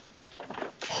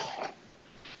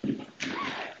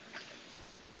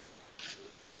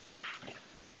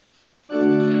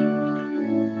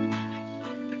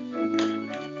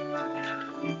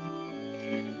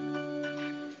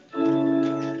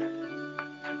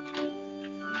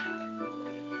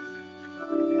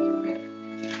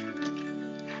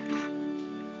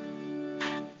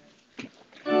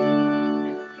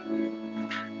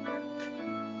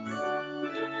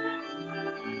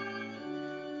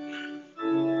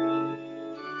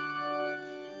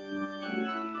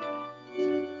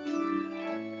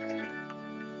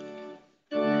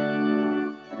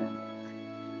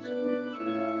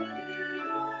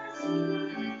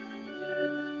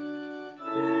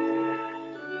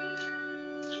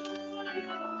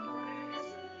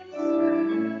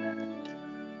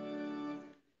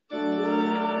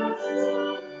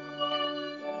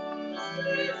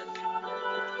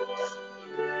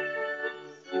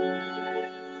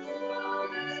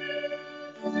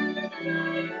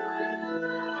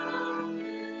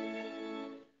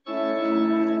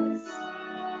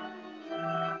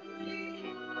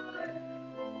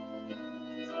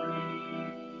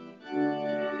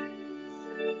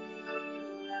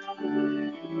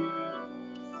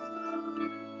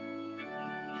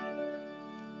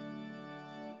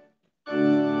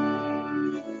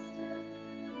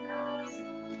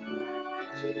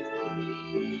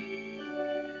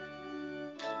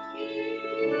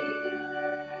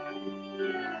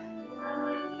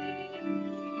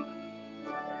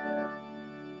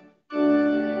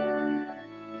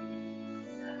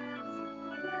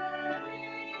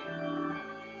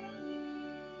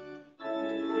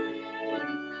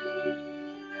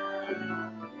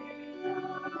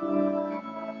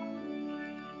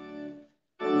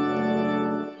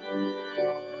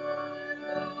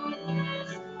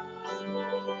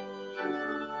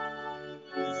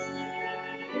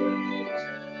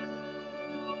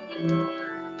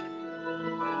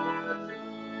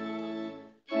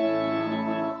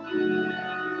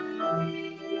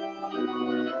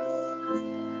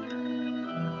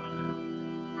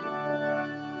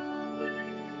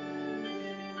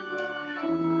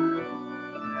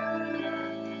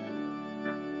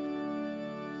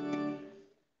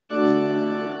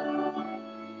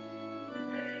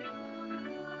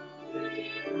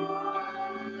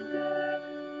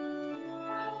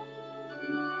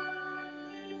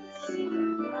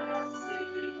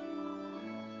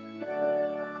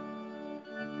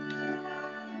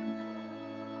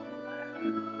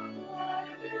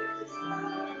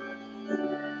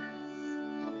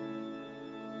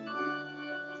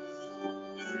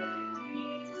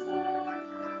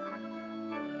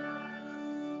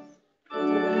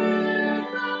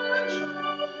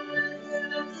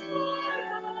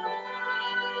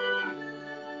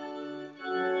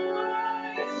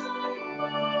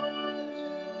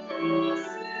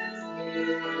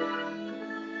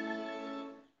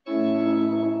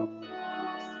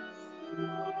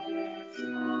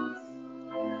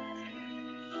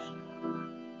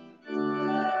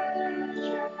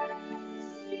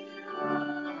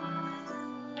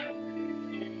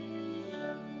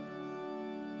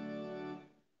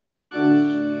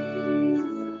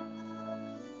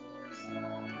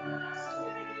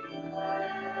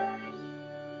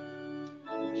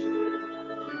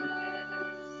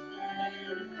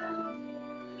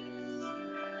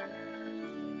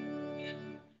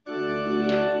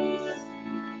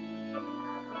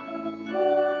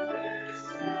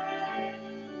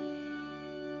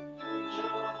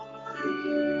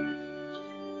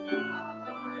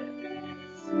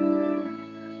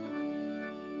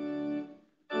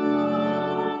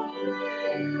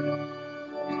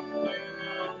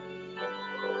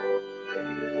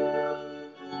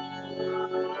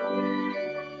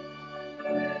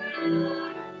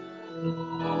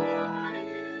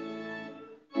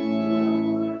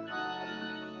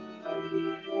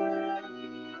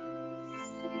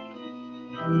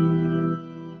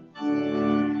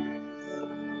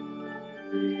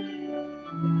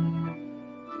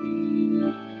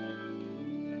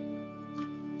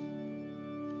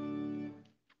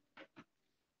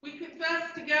 We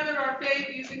confess together our faith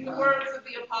using the words of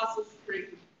the Apostles'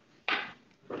 Creed.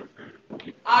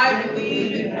 I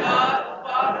believe in God,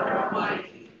 Father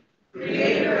Almighty,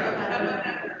 creator of heaven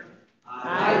and earth.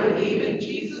 I believe in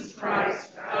Jesus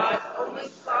Christ, God's only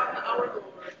Son, our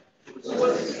Lord, who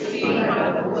was conceived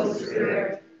by the Holy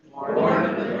Spirit, born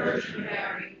of the Virgin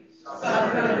Mary,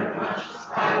 suffered under Pontius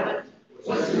Pilate,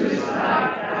 was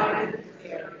crucified, died, and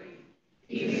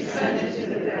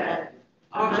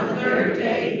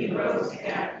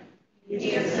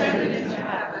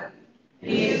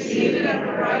at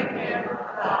the right hand of the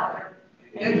Father,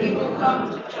 and he will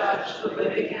come to judge the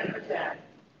living and the dead.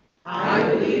 I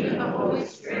believe in the Holy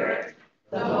Spirit,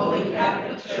 the Holy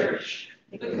Catholic Church,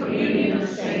 the communion of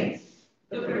saints,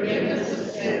 the forgiveness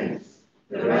of sins,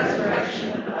 the resurrection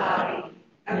of the body,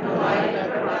 and the life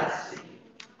everlasting.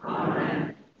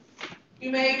 Amen. You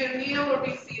may either kneel or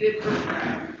be seated for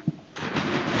prayer.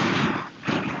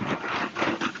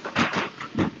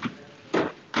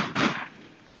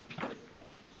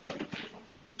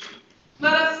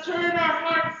 Let us turn our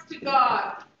hearts to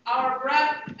God, our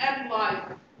breath and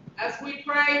life, as we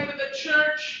pray for the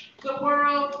church, the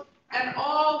world, and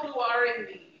all who are in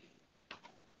need.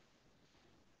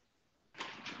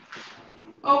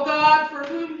 O God, for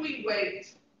whom we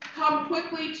wait, come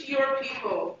quickly to your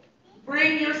people.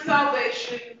 Bring your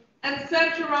salvation and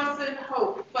center us in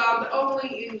hope found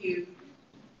only in you.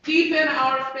 Deepen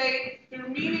our faith through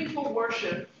meaningful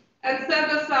worship and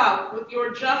send us out with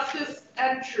your justice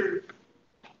and truth.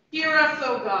 Hear us,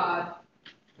 O God.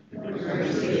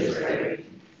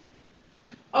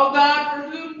 O God, for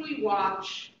whom we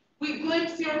watch, we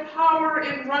glimpse your power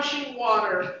in rushing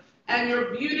water and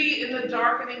your beauty in the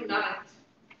darkening night.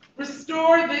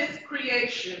 Restore this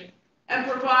creation and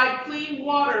provide clean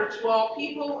water to all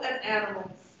people and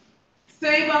animals.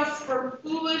 Save us from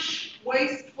foolish,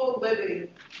 wasteful living.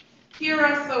 Hear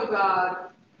us, O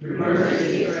God. Your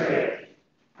mercy is great.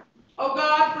 O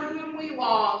God, for whom we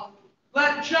long,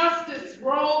 let justice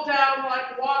roll down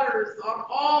like waters on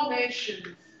all nations.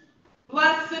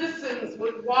 Bless citizens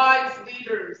with wise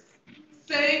leaders.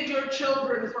 Save your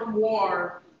children from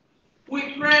war.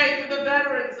 We pray for the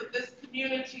veterans of this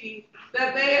community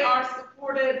that they are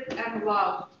supported and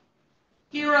loved.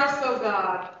 Hear us, O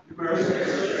God.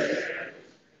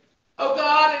 O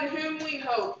God, in whom we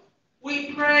hope,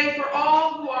 we pray for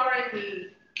all who are in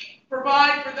need.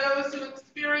 Provide for those who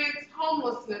experience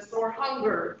homelessness or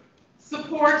hunger.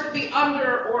 Support the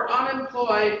under or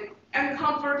unemployed, and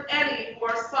comfort any who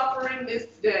are suffering this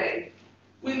day.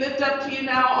 We lift up to you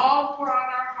now all who are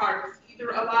on our hearts, either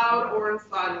aloud or in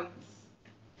silence.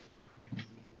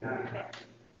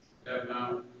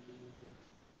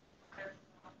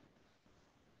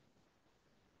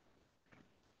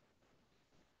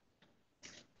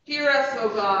 Hear us, O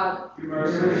God.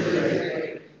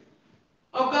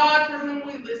 O God, for whom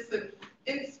we listen,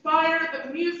 inspire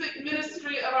the music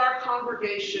ministry of our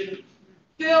congregation.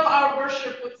 Fill our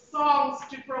worship with songs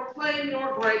to proclaim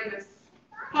your greatness.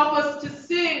 Help us to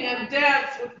sing and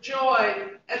dance with joy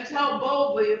and tell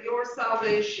boldly of your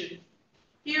salvation.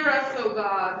 Hear us, O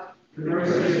God.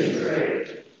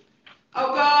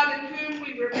 O God, in whom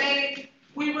we remain,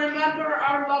 we remember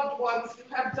our loved ones who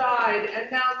have died and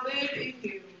now live in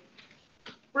you.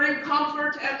 Bring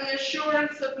comfort and the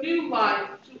assurance of new life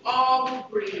to all who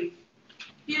grieve.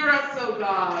 Hear us, O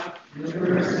God.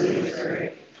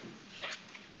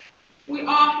 We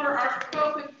offer our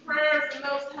spoken prayers and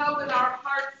those held in our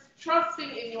hearts, trusting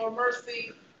in your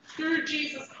mercy, through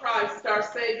Jesus Christ, our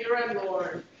Savior and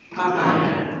Lord.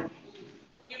 Amen.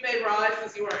 You may rise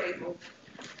as you are able.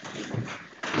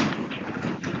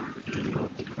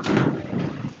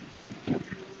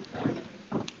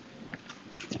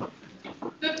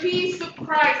 The peace of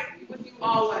Christ be with you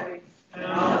always. And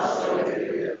also with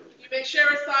you. You may share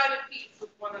a sign of peace with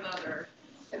one another.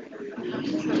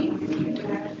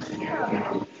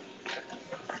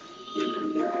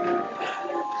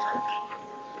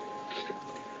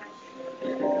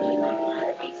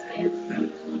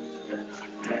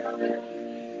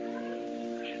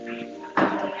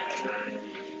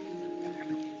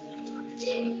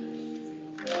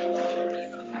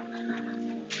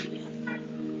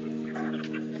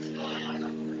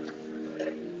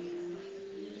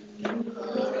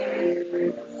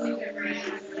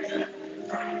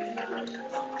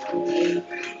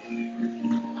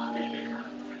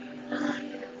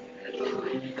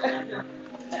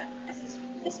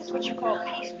 This is what you call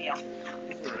piecemeal.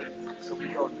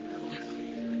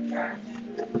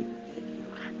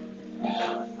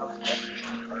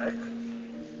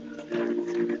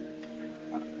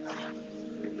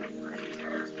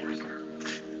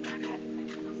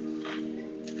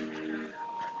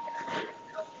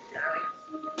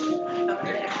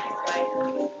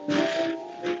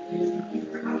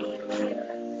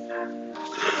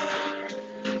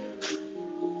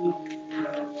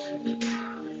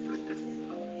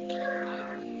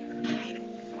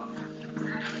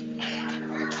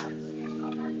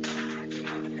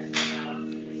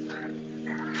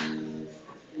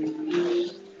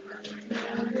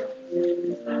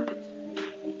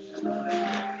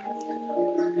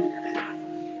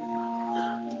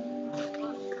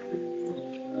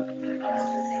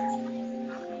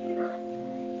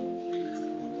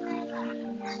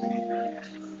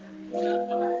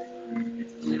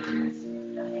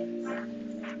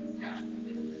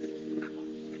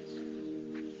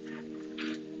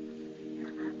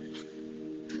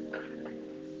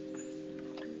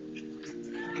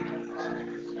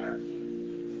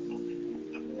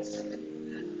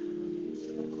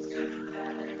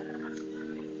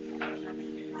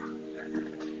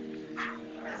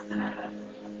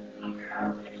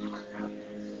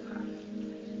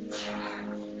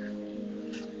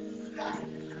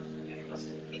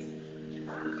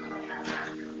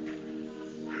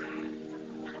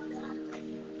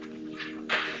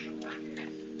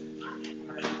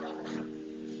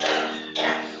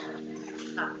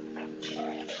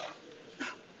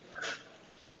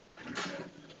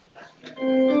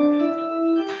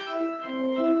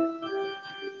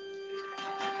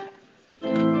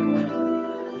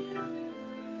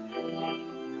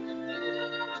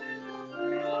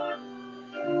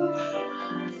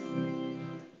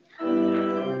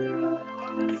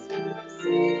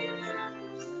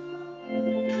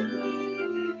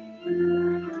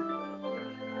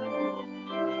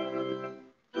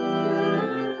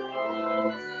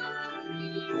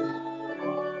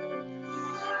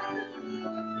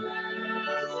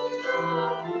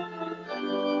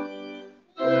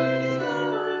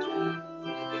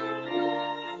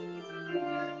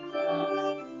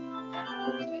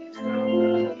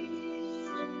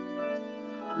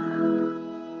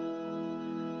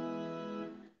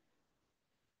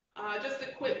 Just a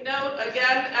quick note,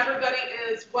 again, everybody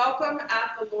is welcome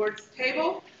at the Lord's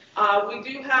table. We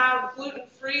do have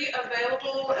gluten-free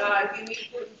available. If you need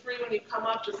gluten-free when you come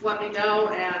up, just let me know,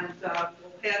 and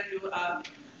we'll hand you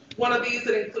one of these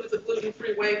that includes a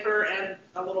gluten-free wafer and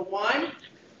a little wine.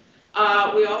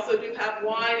 We also do have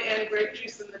wine and grape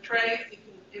juice in the trays. You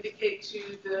can indicate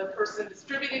to the person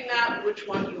distributing that which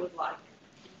one you would like.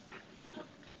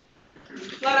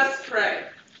 Let us pray.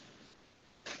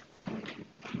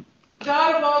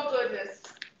 God of all goodness,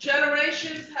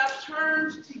 generations have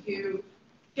turned to you,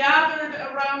 gathered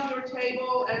around your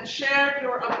table, and shared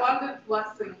your abundant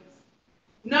blessings.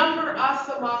 Number us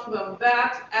among them,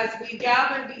 that, as we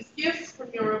gather these gifts from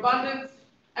your abundance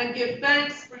and give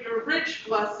thanks for your rich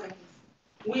blessings,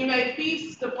 we may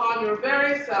feast upon your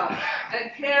very self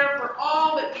and care for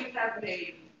all that you have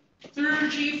made. Through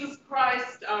Jesus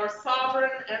Christ, our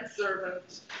sovereign and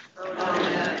servant.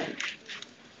 Amen.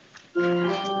 The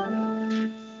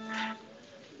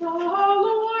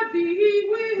Lord be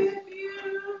with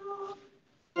you.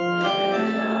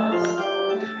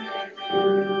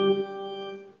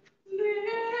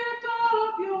 Lift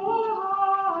up your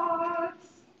hearts.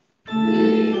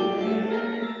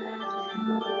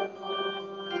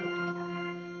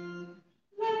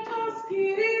 Let us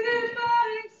give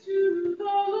thanks to the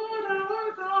Lord our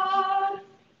God.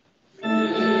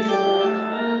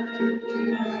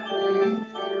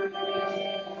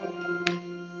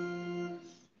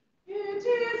 It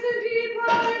is indeed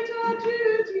right, our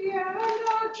duty and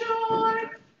our joy,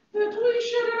 that we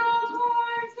should at all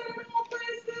times and in all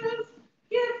places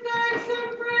give thanks and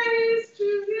praise to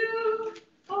you,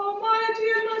 Almighty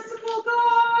and merciful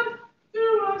God,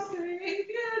 through our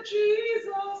Savior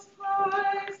Jesus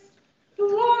Christ, who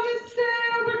on this day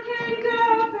overcame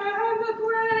death and the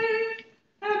grave,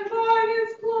 and by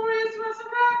his glorious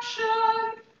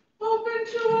resurrection opened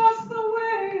to us the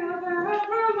way of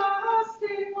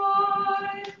everlasting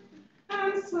life.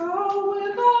 And so,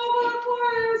 with all the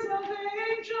choirs of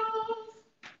angels,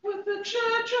 with the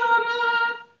church on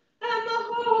earth, and the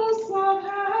hosts of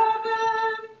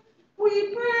heaven, we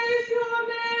praise your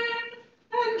name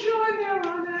and join their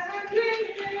unending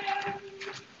hymn.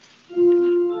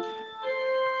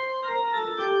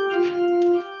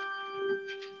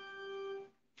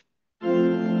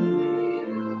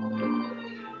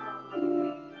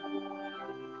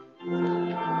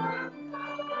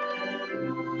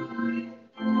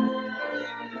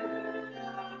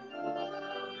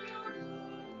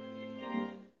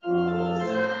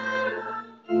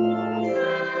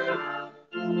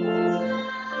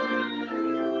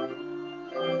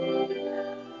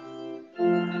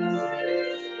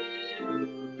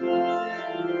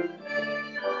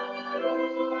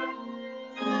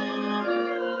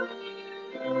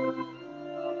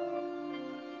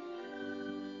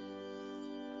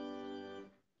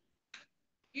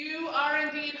 You are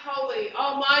indeed holy,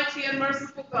 almighty and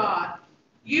merciful God.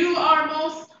 You are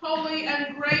most holy,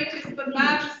 and great is the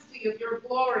majesty of your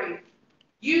glory.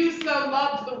 You so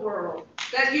loved the world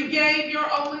that you gave your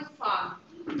only Son,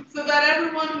 so that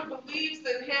everyone who believes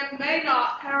in him may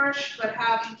not perish but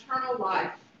have eternal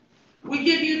life. We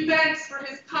give you thanks for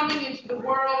his coming into the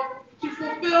world to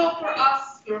fulfill for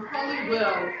us your holy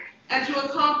will and to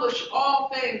accomplish all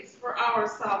things for our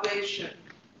salvation.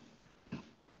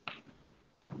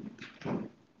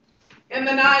 In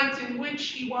the night in which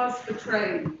he was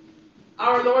betrayed,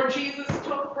 our Lord Jesus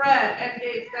took bread and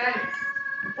gave thanks,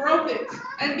 broke it,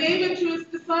 and gave it to his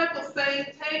disciples, saying,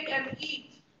 "Take and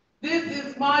eat. This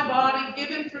is my body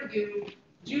given for you.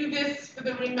 Do this for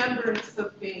the remembrance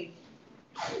of me."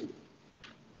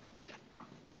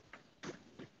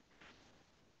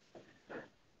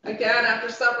 Again, after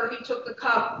supper, he took the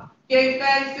cup, gave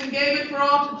thanks, and gave it for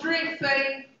all to drink,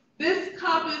 saying, "This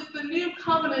cup is the new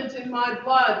covenant in my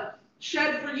blood,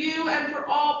 shed for you and for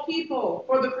all people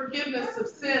for the forgiveness of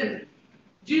sin.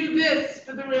 Do this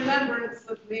for the remembrance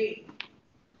of me.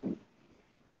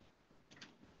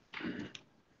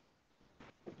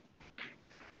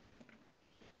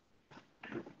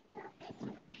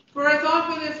 For as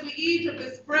often as we eat of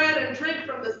this bread and drink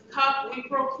from this cup, we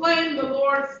proclaim the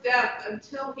Lord's death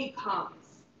until he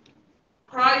comes.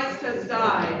 Christ has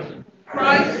died.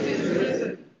 Christ is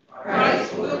risen.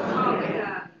 Christ will come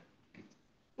again.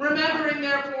 Remembering,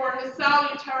 therefore, his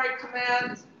salutary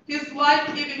command, his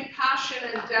life-giving passion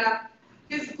and death,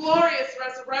 his glorious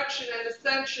resurrection and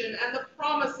ascension, and the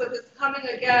promise of his coming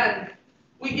again,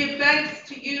 we give thanks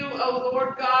to you, O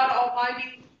Lord God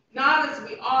Almighty, not as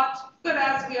we ought, but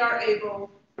as we are able.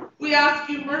 We ask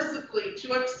you mercifully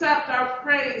to accept our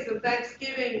praise and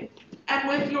thanksgiving, and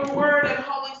with your word and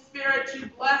Holy Spirit to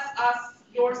bless us,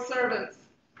 your servants,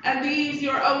 and these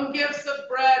your own gifts of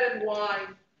bread and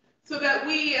wine, so that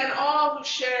we and all who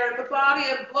share the body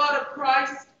and blood of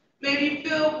Christ may be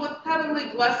filled with heavenly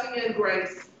blessing and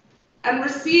grace, and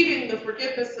receiving the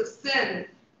forgiveness of sin,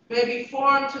 may be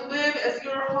formed to live as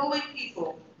your holy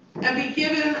people, and be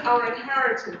given our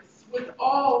inheritance with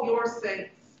all your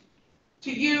saints.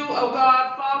 To you, O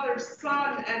God, Father,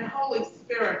 Son, and Holy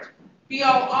Spirit, be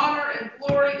all honor and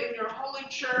glory in your holy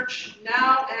church,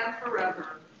 now and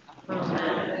forever.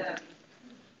 Amen.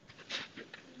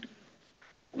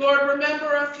 Lord,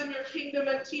 remember us in your kingdom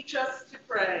and teach us to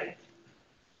pray.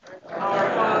 Our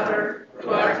Father, who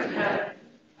art in heaven,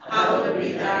 hallowed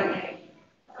be thy name.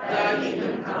 Thy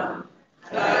kingdom come,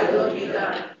 thy will be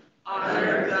done, on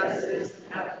earth as it is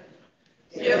in heaven.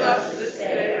 Give us this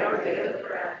day our daily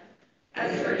bread,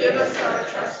 and forgive us our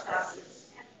trespasses,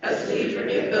 as we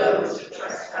forgive those who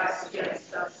trespass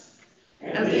against us.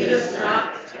 And lead us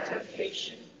not into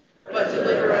temptation, but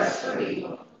deliver us from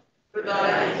evil. For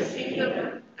thine is the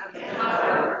kingdom, and the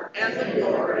power, and the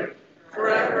glory,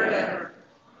 forever and ever.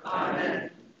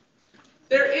 Amen.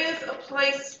 There is a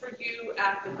place for you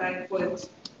at the banquet.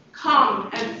 Come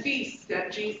and feast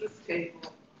at Jesus'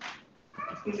 table.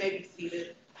 You may be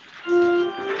seated.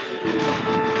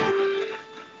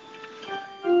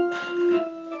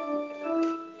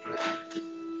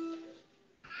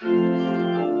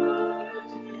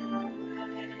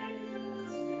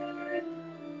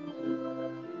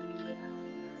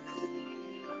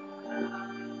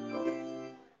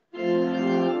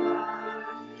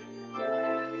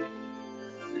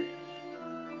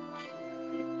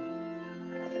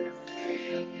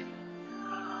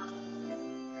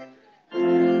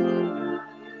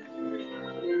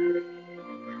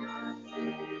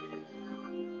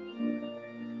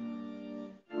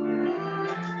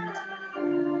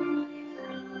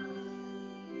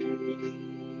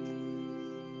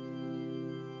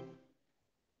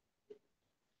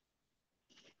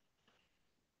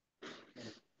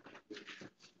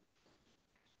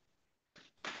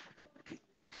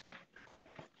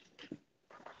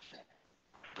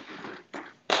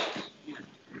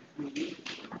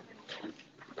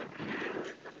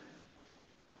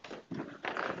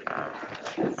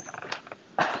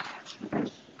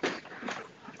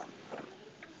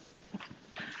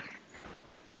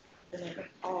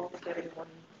 All getting one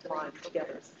line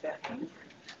together is that.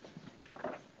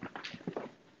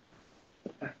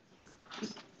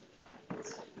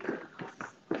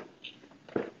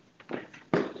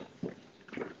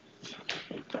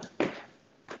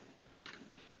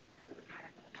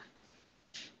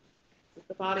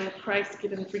 The body of Christ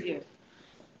given for you.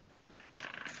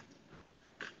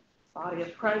 Body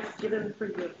of Christ given for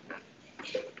you.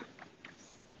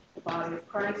 The body of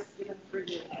Christ given for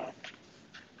you.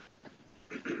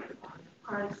 The body of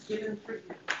Christ given for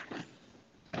you.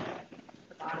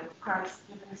 The body of Christ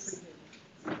given for you.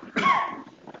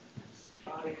 The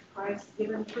body of Christ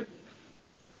given for you.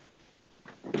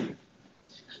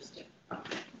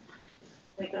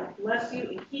 May God bless you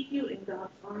and keep you in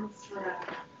God's arms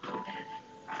forever.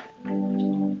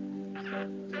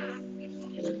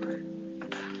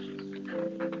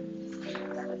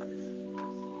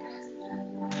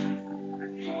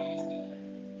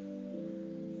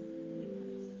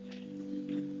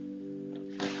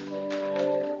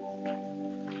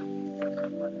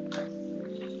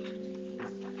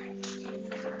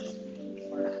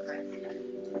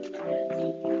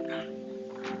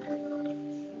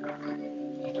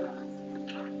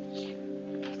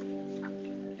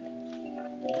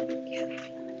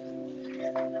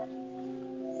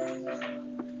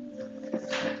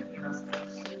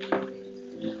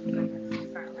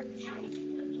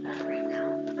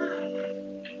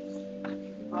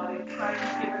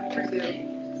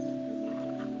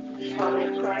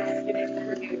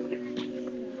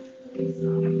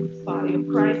 Body of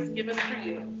Christ given for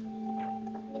you.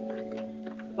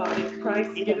 The body body of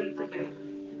Christ given for you.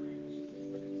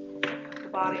 The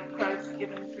body of Christ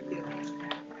given for you.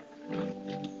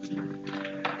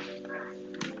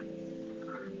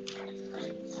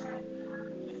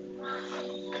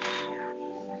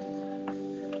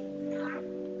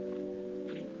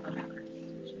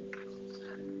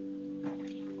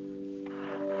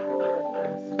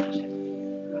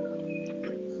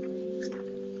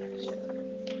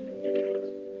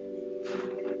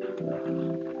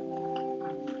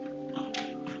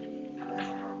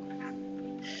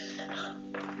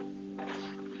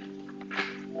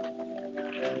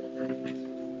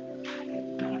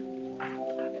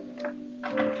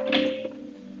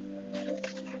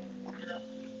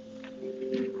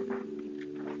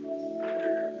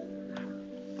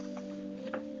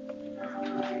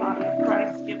 Body of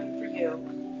Christ given for you.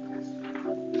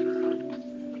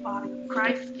 Body of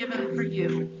Christ given for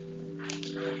you.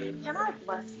 Can I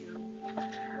bless you?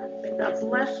 May God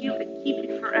bless you and keep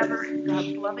you forever in God's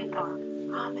loving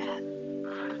arms. Amen.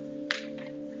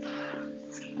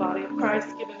 Body of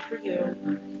Christ given for you.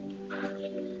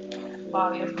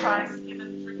 Body of Christ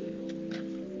given for you.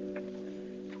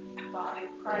 Body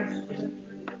of Christ given for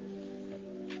you.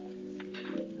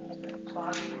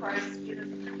 Body of Christ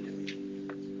given for you.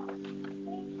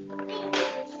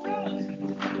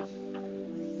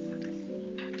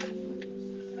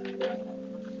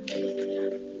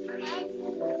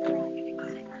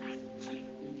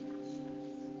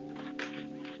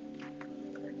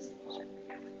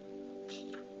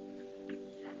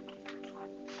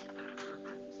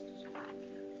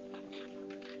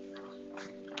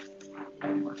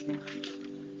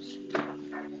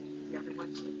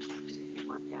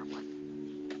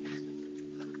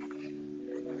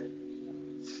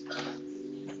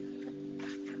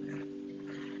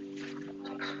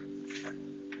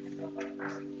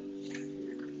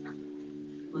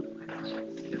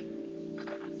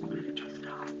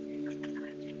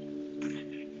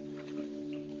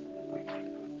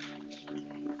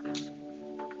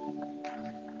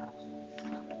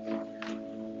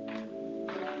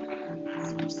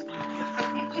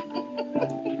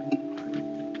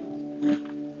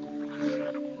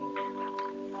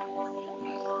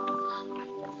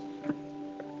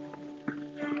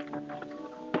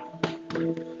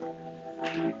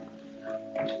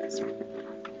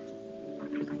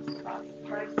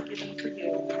 Christ given for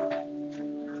you.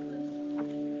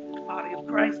 Body of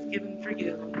Christ given for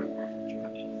you.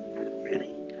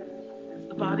 Ready?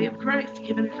 The body of Christ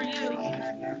given for you.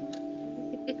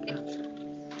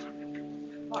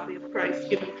 Body of Christ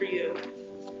given for you.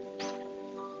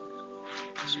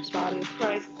 Body of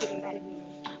Christ given for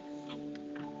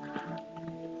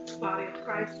you. Body of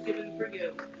Christ given for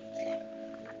you.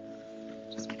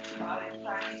 Body of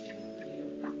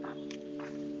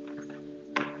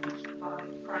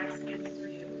Christ given for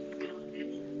you.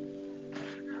 Body of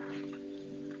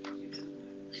Christ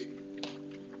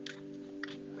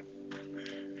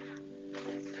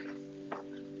given for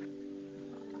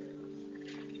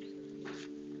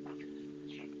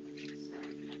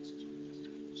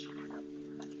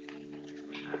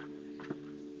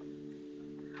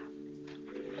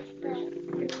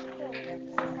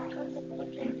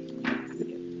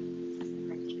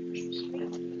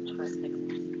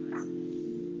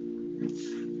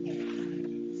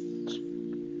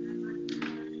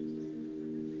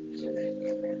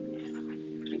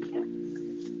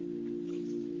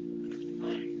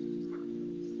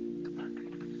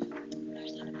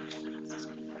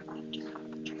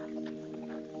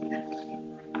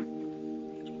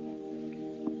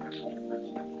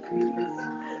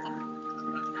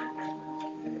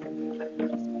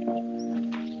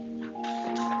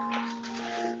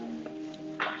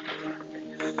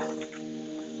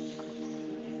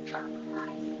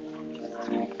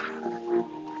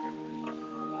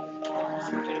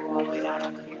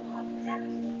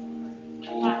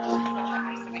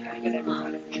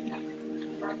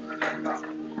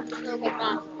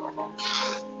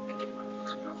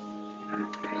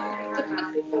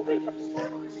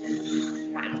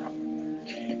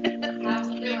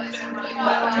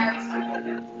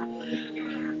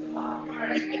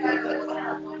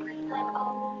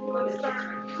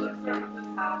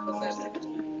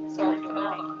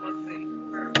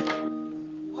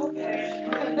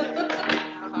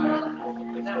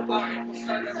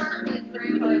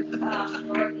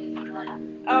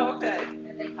Oh, okay.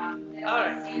 All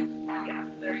right. Yeah,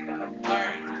 there you go. All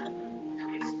right.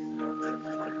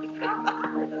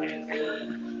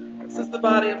 This is the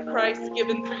body of Christ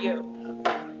given for you.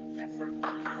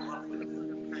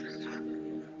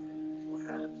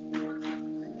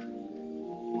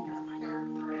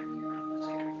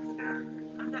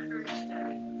 I'm not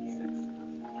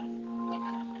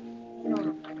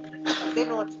They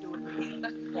know what to do with me.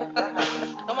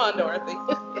 Come on, Dorothy.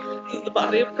 This is the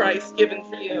body of Christ given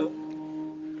for you.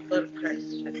 Blood of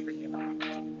Christ shed for you.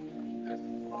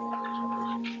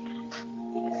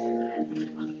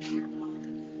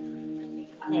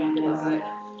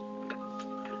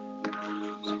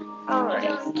 All right.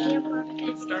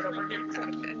 Let's start over here.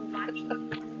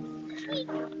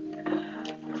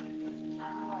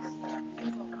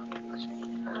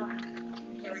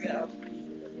 Here we go.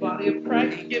 Body of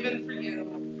Christ given for you.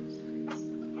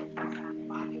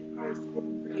 Body of Christ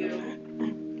given for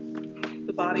you.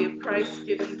 The body of Christ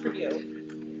given for you.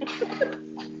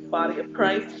 Body of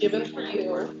Christ given for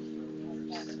you.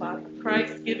 Body of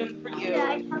Christ given for you.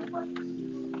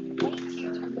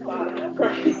 Body of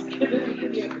Christ given for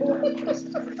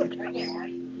you.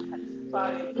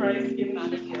 Body of Christ given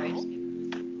for you.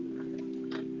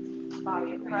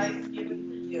 Body of Christ given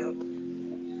for you.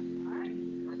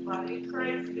 Body of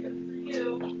Christ given for you.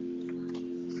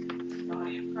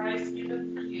 Body of Christ given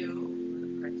for you.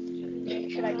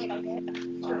 Should I chug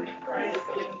it? Body of Christ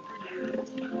given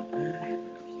for you.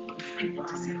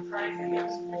 Body of Christ given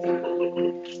for you.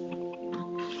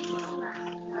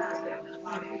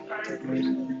 Body of Christ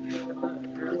given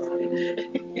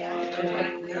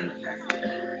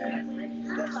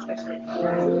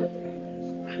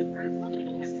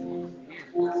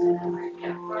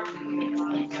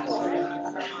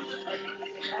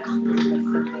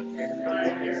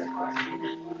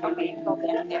Okay, go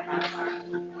back there.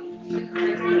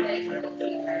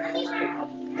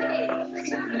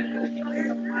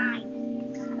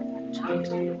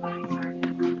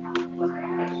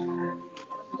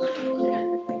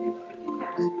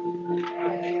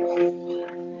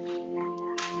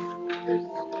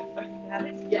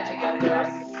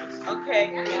 Okay.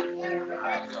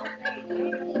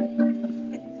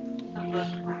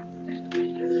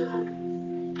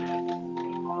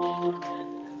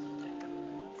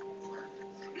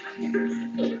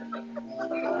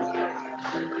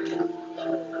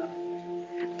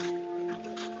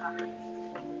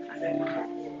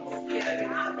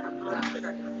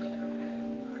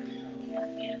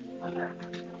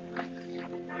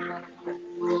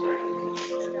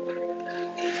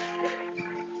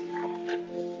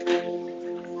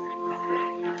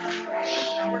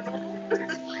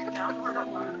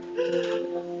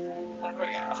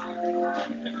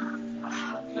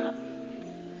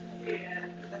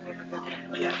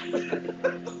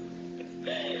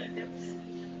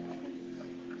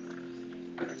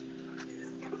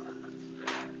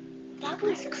 That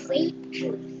was great.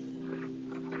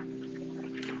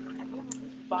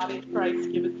 Body of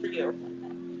Christ given for you.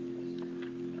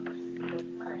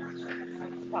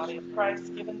 Body of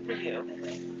Christ given for you.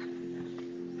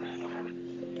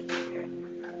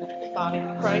 Body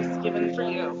of Christ given for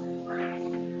you.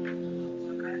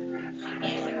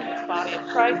 Body of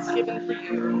Christ given for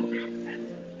you.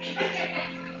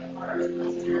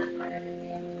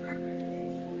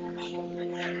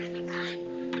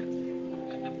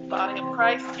 Body of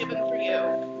Christ given for you.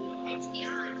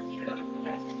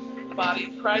 Body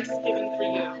of Christ given for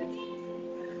you.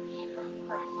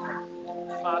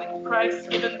 Body of Christ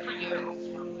given for you.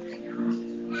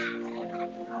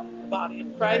 Body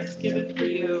of Christ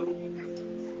given for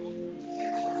you.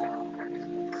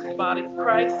 Body of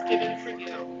Christ given for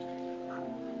you.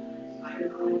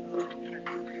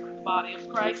 Body of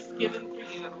Christ given for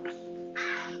you.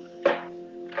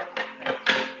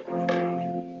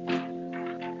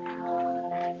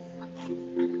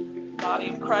 Body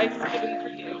of Christ given for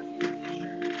you.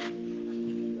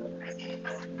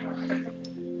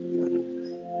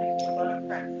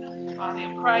 Body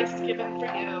of Christ given for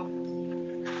you.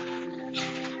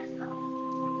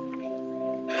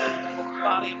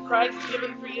 Body of Christ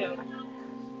given for you.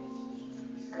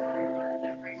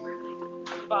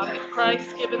 Body of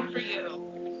Christ given for you.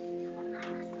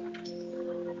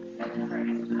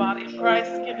 Body of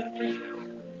Christ given for you.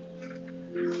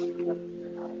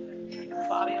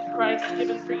 Body of Christ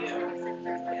given for you.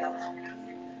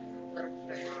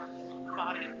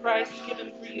 Body of Christ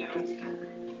given for you.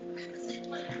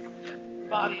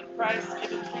 Body of Christ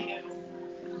given for you.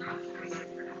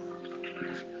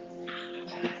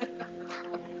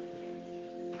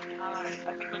 All right,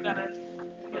 I think we're gonna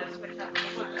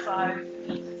switch sides.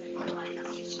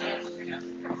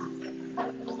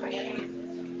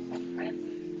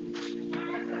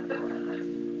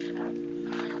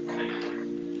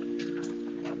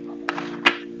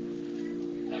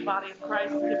 The body of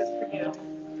Christ given for you.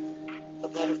 The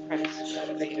blood of Christ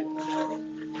shed for you.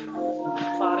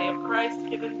 Body of Christ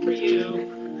given for you.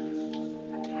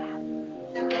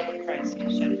 The blood of Christ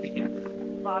shed for you.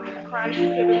 Body of Christ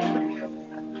given for you.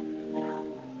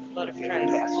 blood of Christ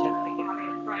shed for you.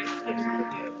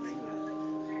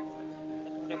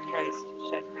 The blood of Christ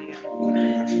shed for you.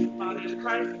 Body of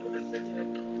Christ given for you.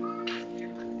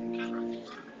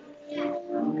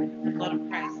 The blood of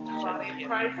Christ shed for you.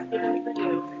 Christ given for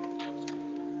you.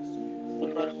 The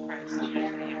blood of Christ shed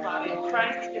for you. Body of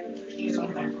Christ given for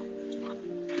you.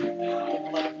 The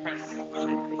blood of Christ shed for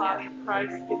you. Body of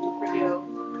Christ given for you.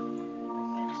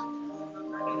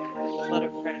 The blood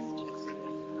of Christ shed for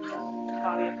you.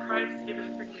 Body of Christ given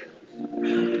for you.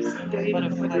 The blood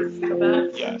of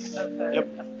Christ. Yes. Okay. Yep.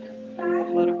 The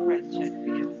blood of Christ shed for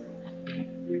you.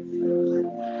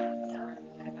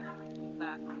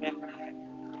 Back.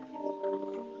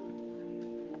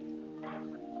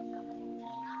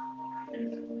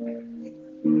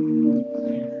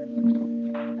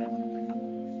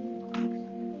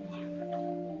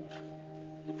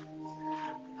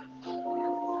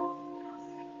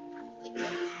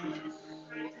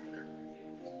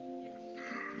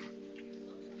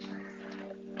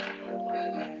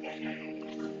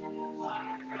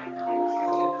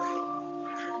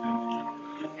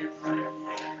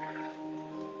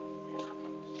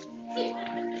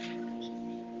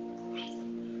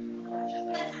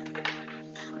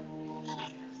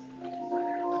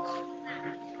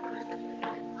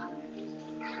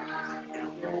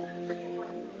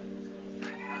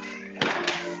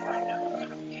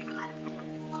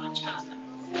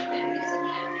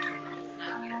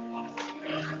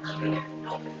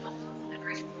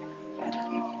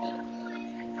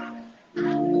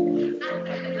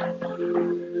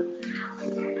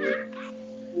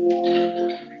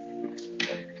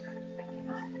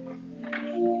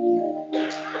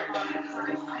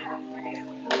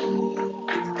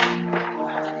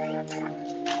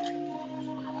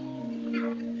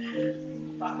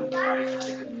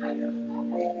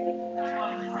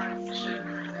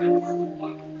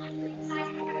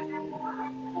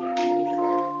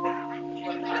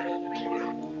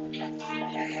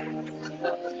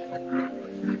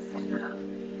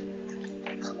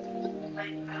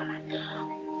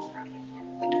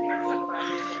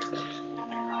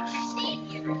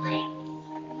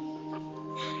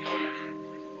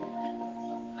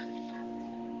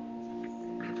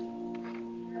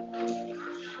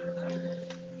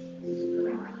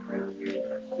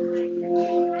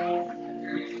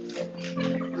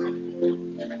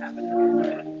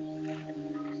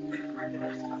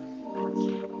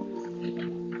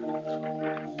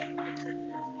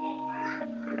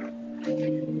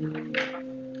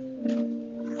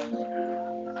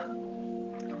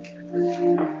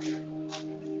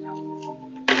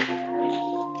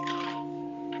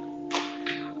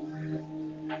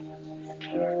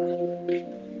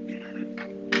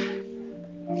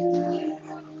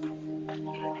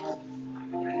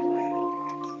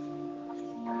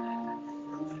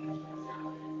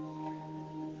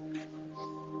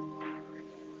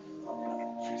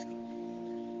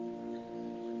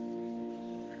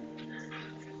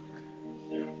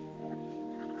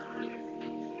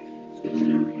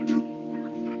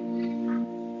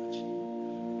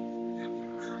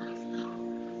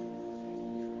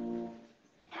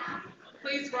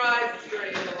 Please rise if you're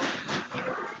able.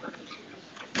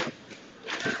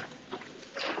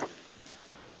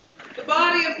 The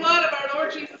body and blood of our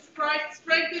Lord Jesus Christ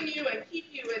strengthen you and keep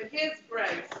you in his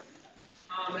grace.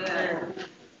 Amen.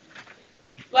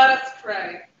 Let us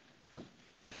pray.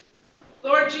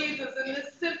 Lord Jesus, in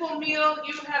this simple meal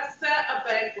you have set a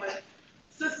banquet.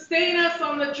 Sustain us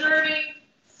on the journey,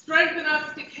 strengthen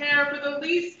us to care for the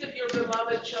least of your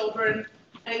beloved children,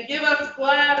 and give us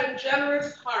glad and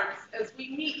generous hearts as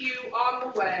we meet you on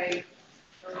the way.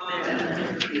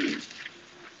 Amen.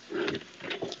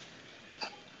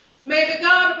 May the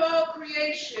God of all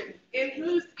creation, in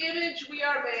whose image we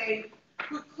are made,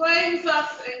 who claims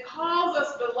us and calls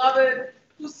us beloved,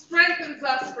 who strengthens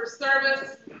us for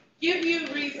service, give you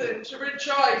reason to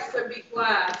rejoice and be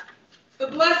glad. The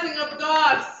blessing of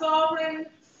God, sovereign,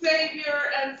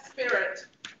 Savior, and Spirit,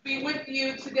 be with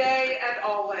you today and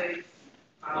always.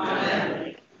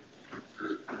 Amen.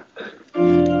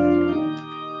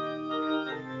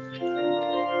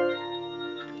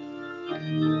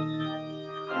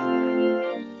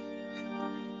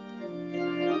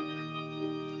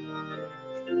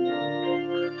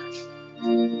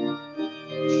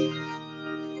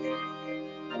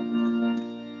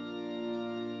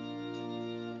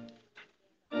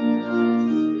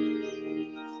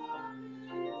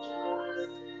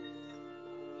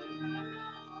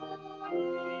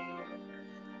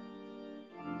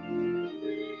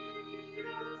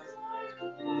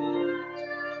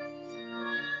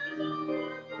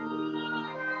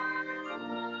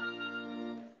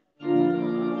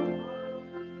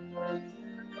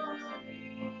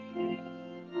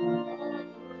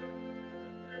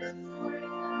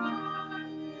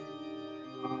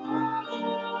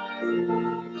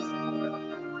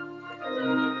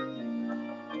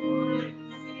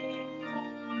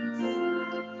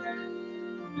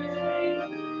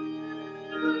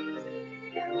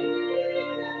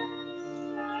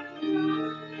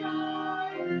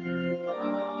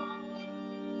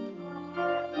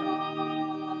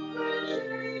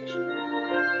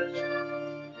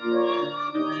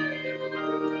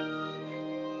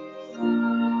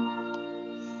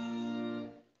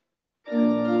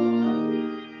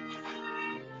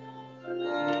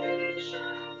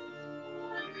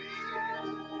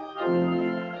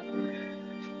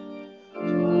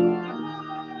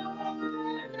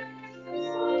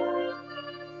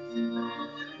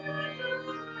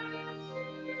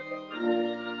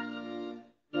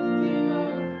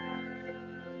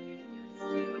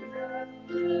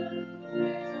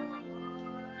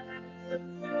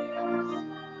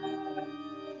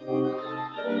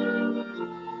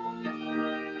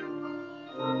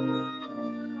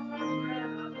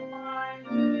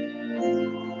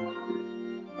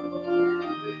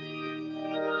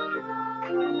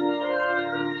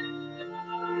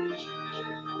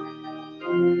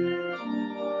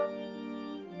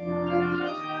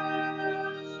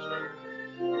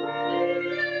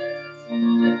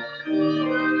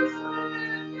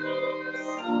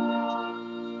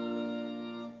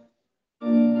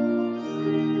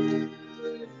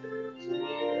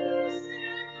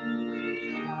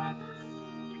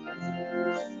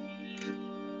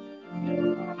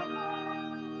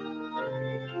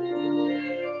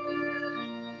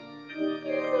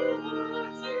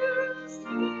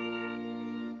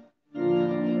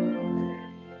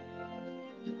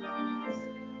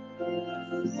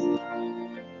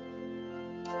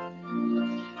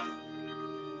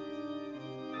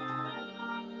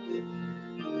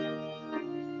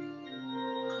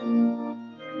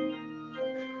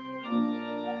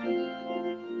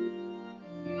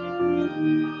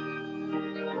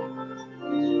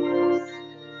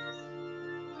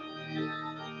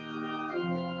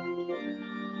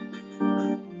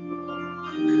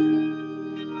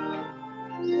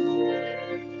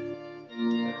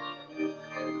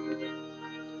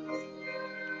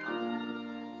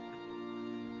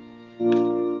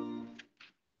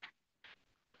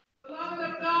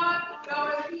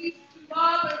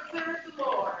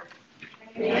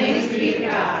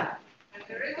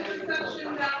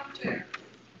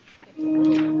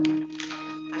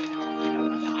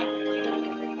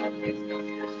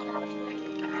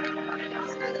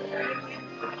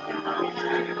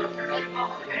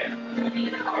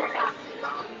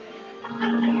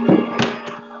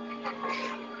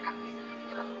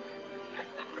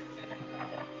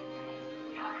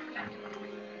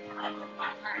 Come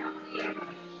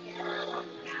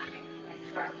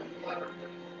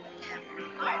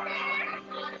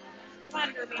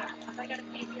on, Ruby. I gotta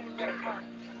take you to the car.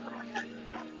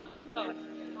 Come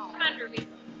on, Ruby.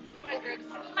 Come on, Ruby.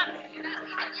 Come on.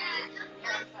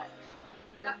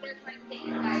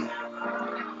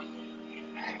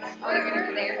 Oh, you're gonna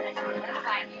go there? That's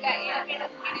fine. You got,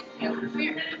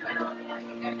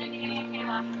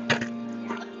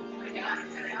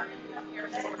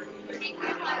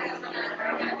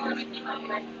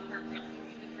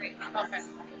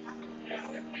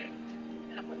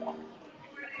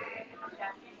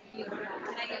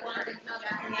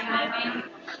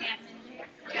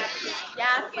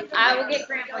 yeah, I will get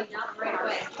Grandpa right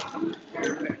away.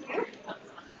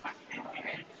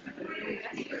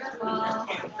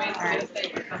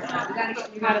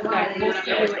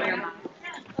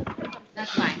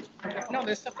 That's fine. No,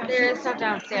 there's stuff There is stuff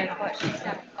downstairs, but she's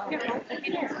got.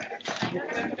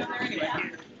 There you go.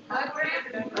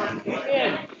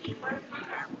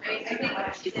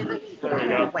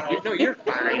 No, you're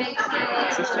fine.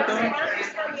 Is this still going?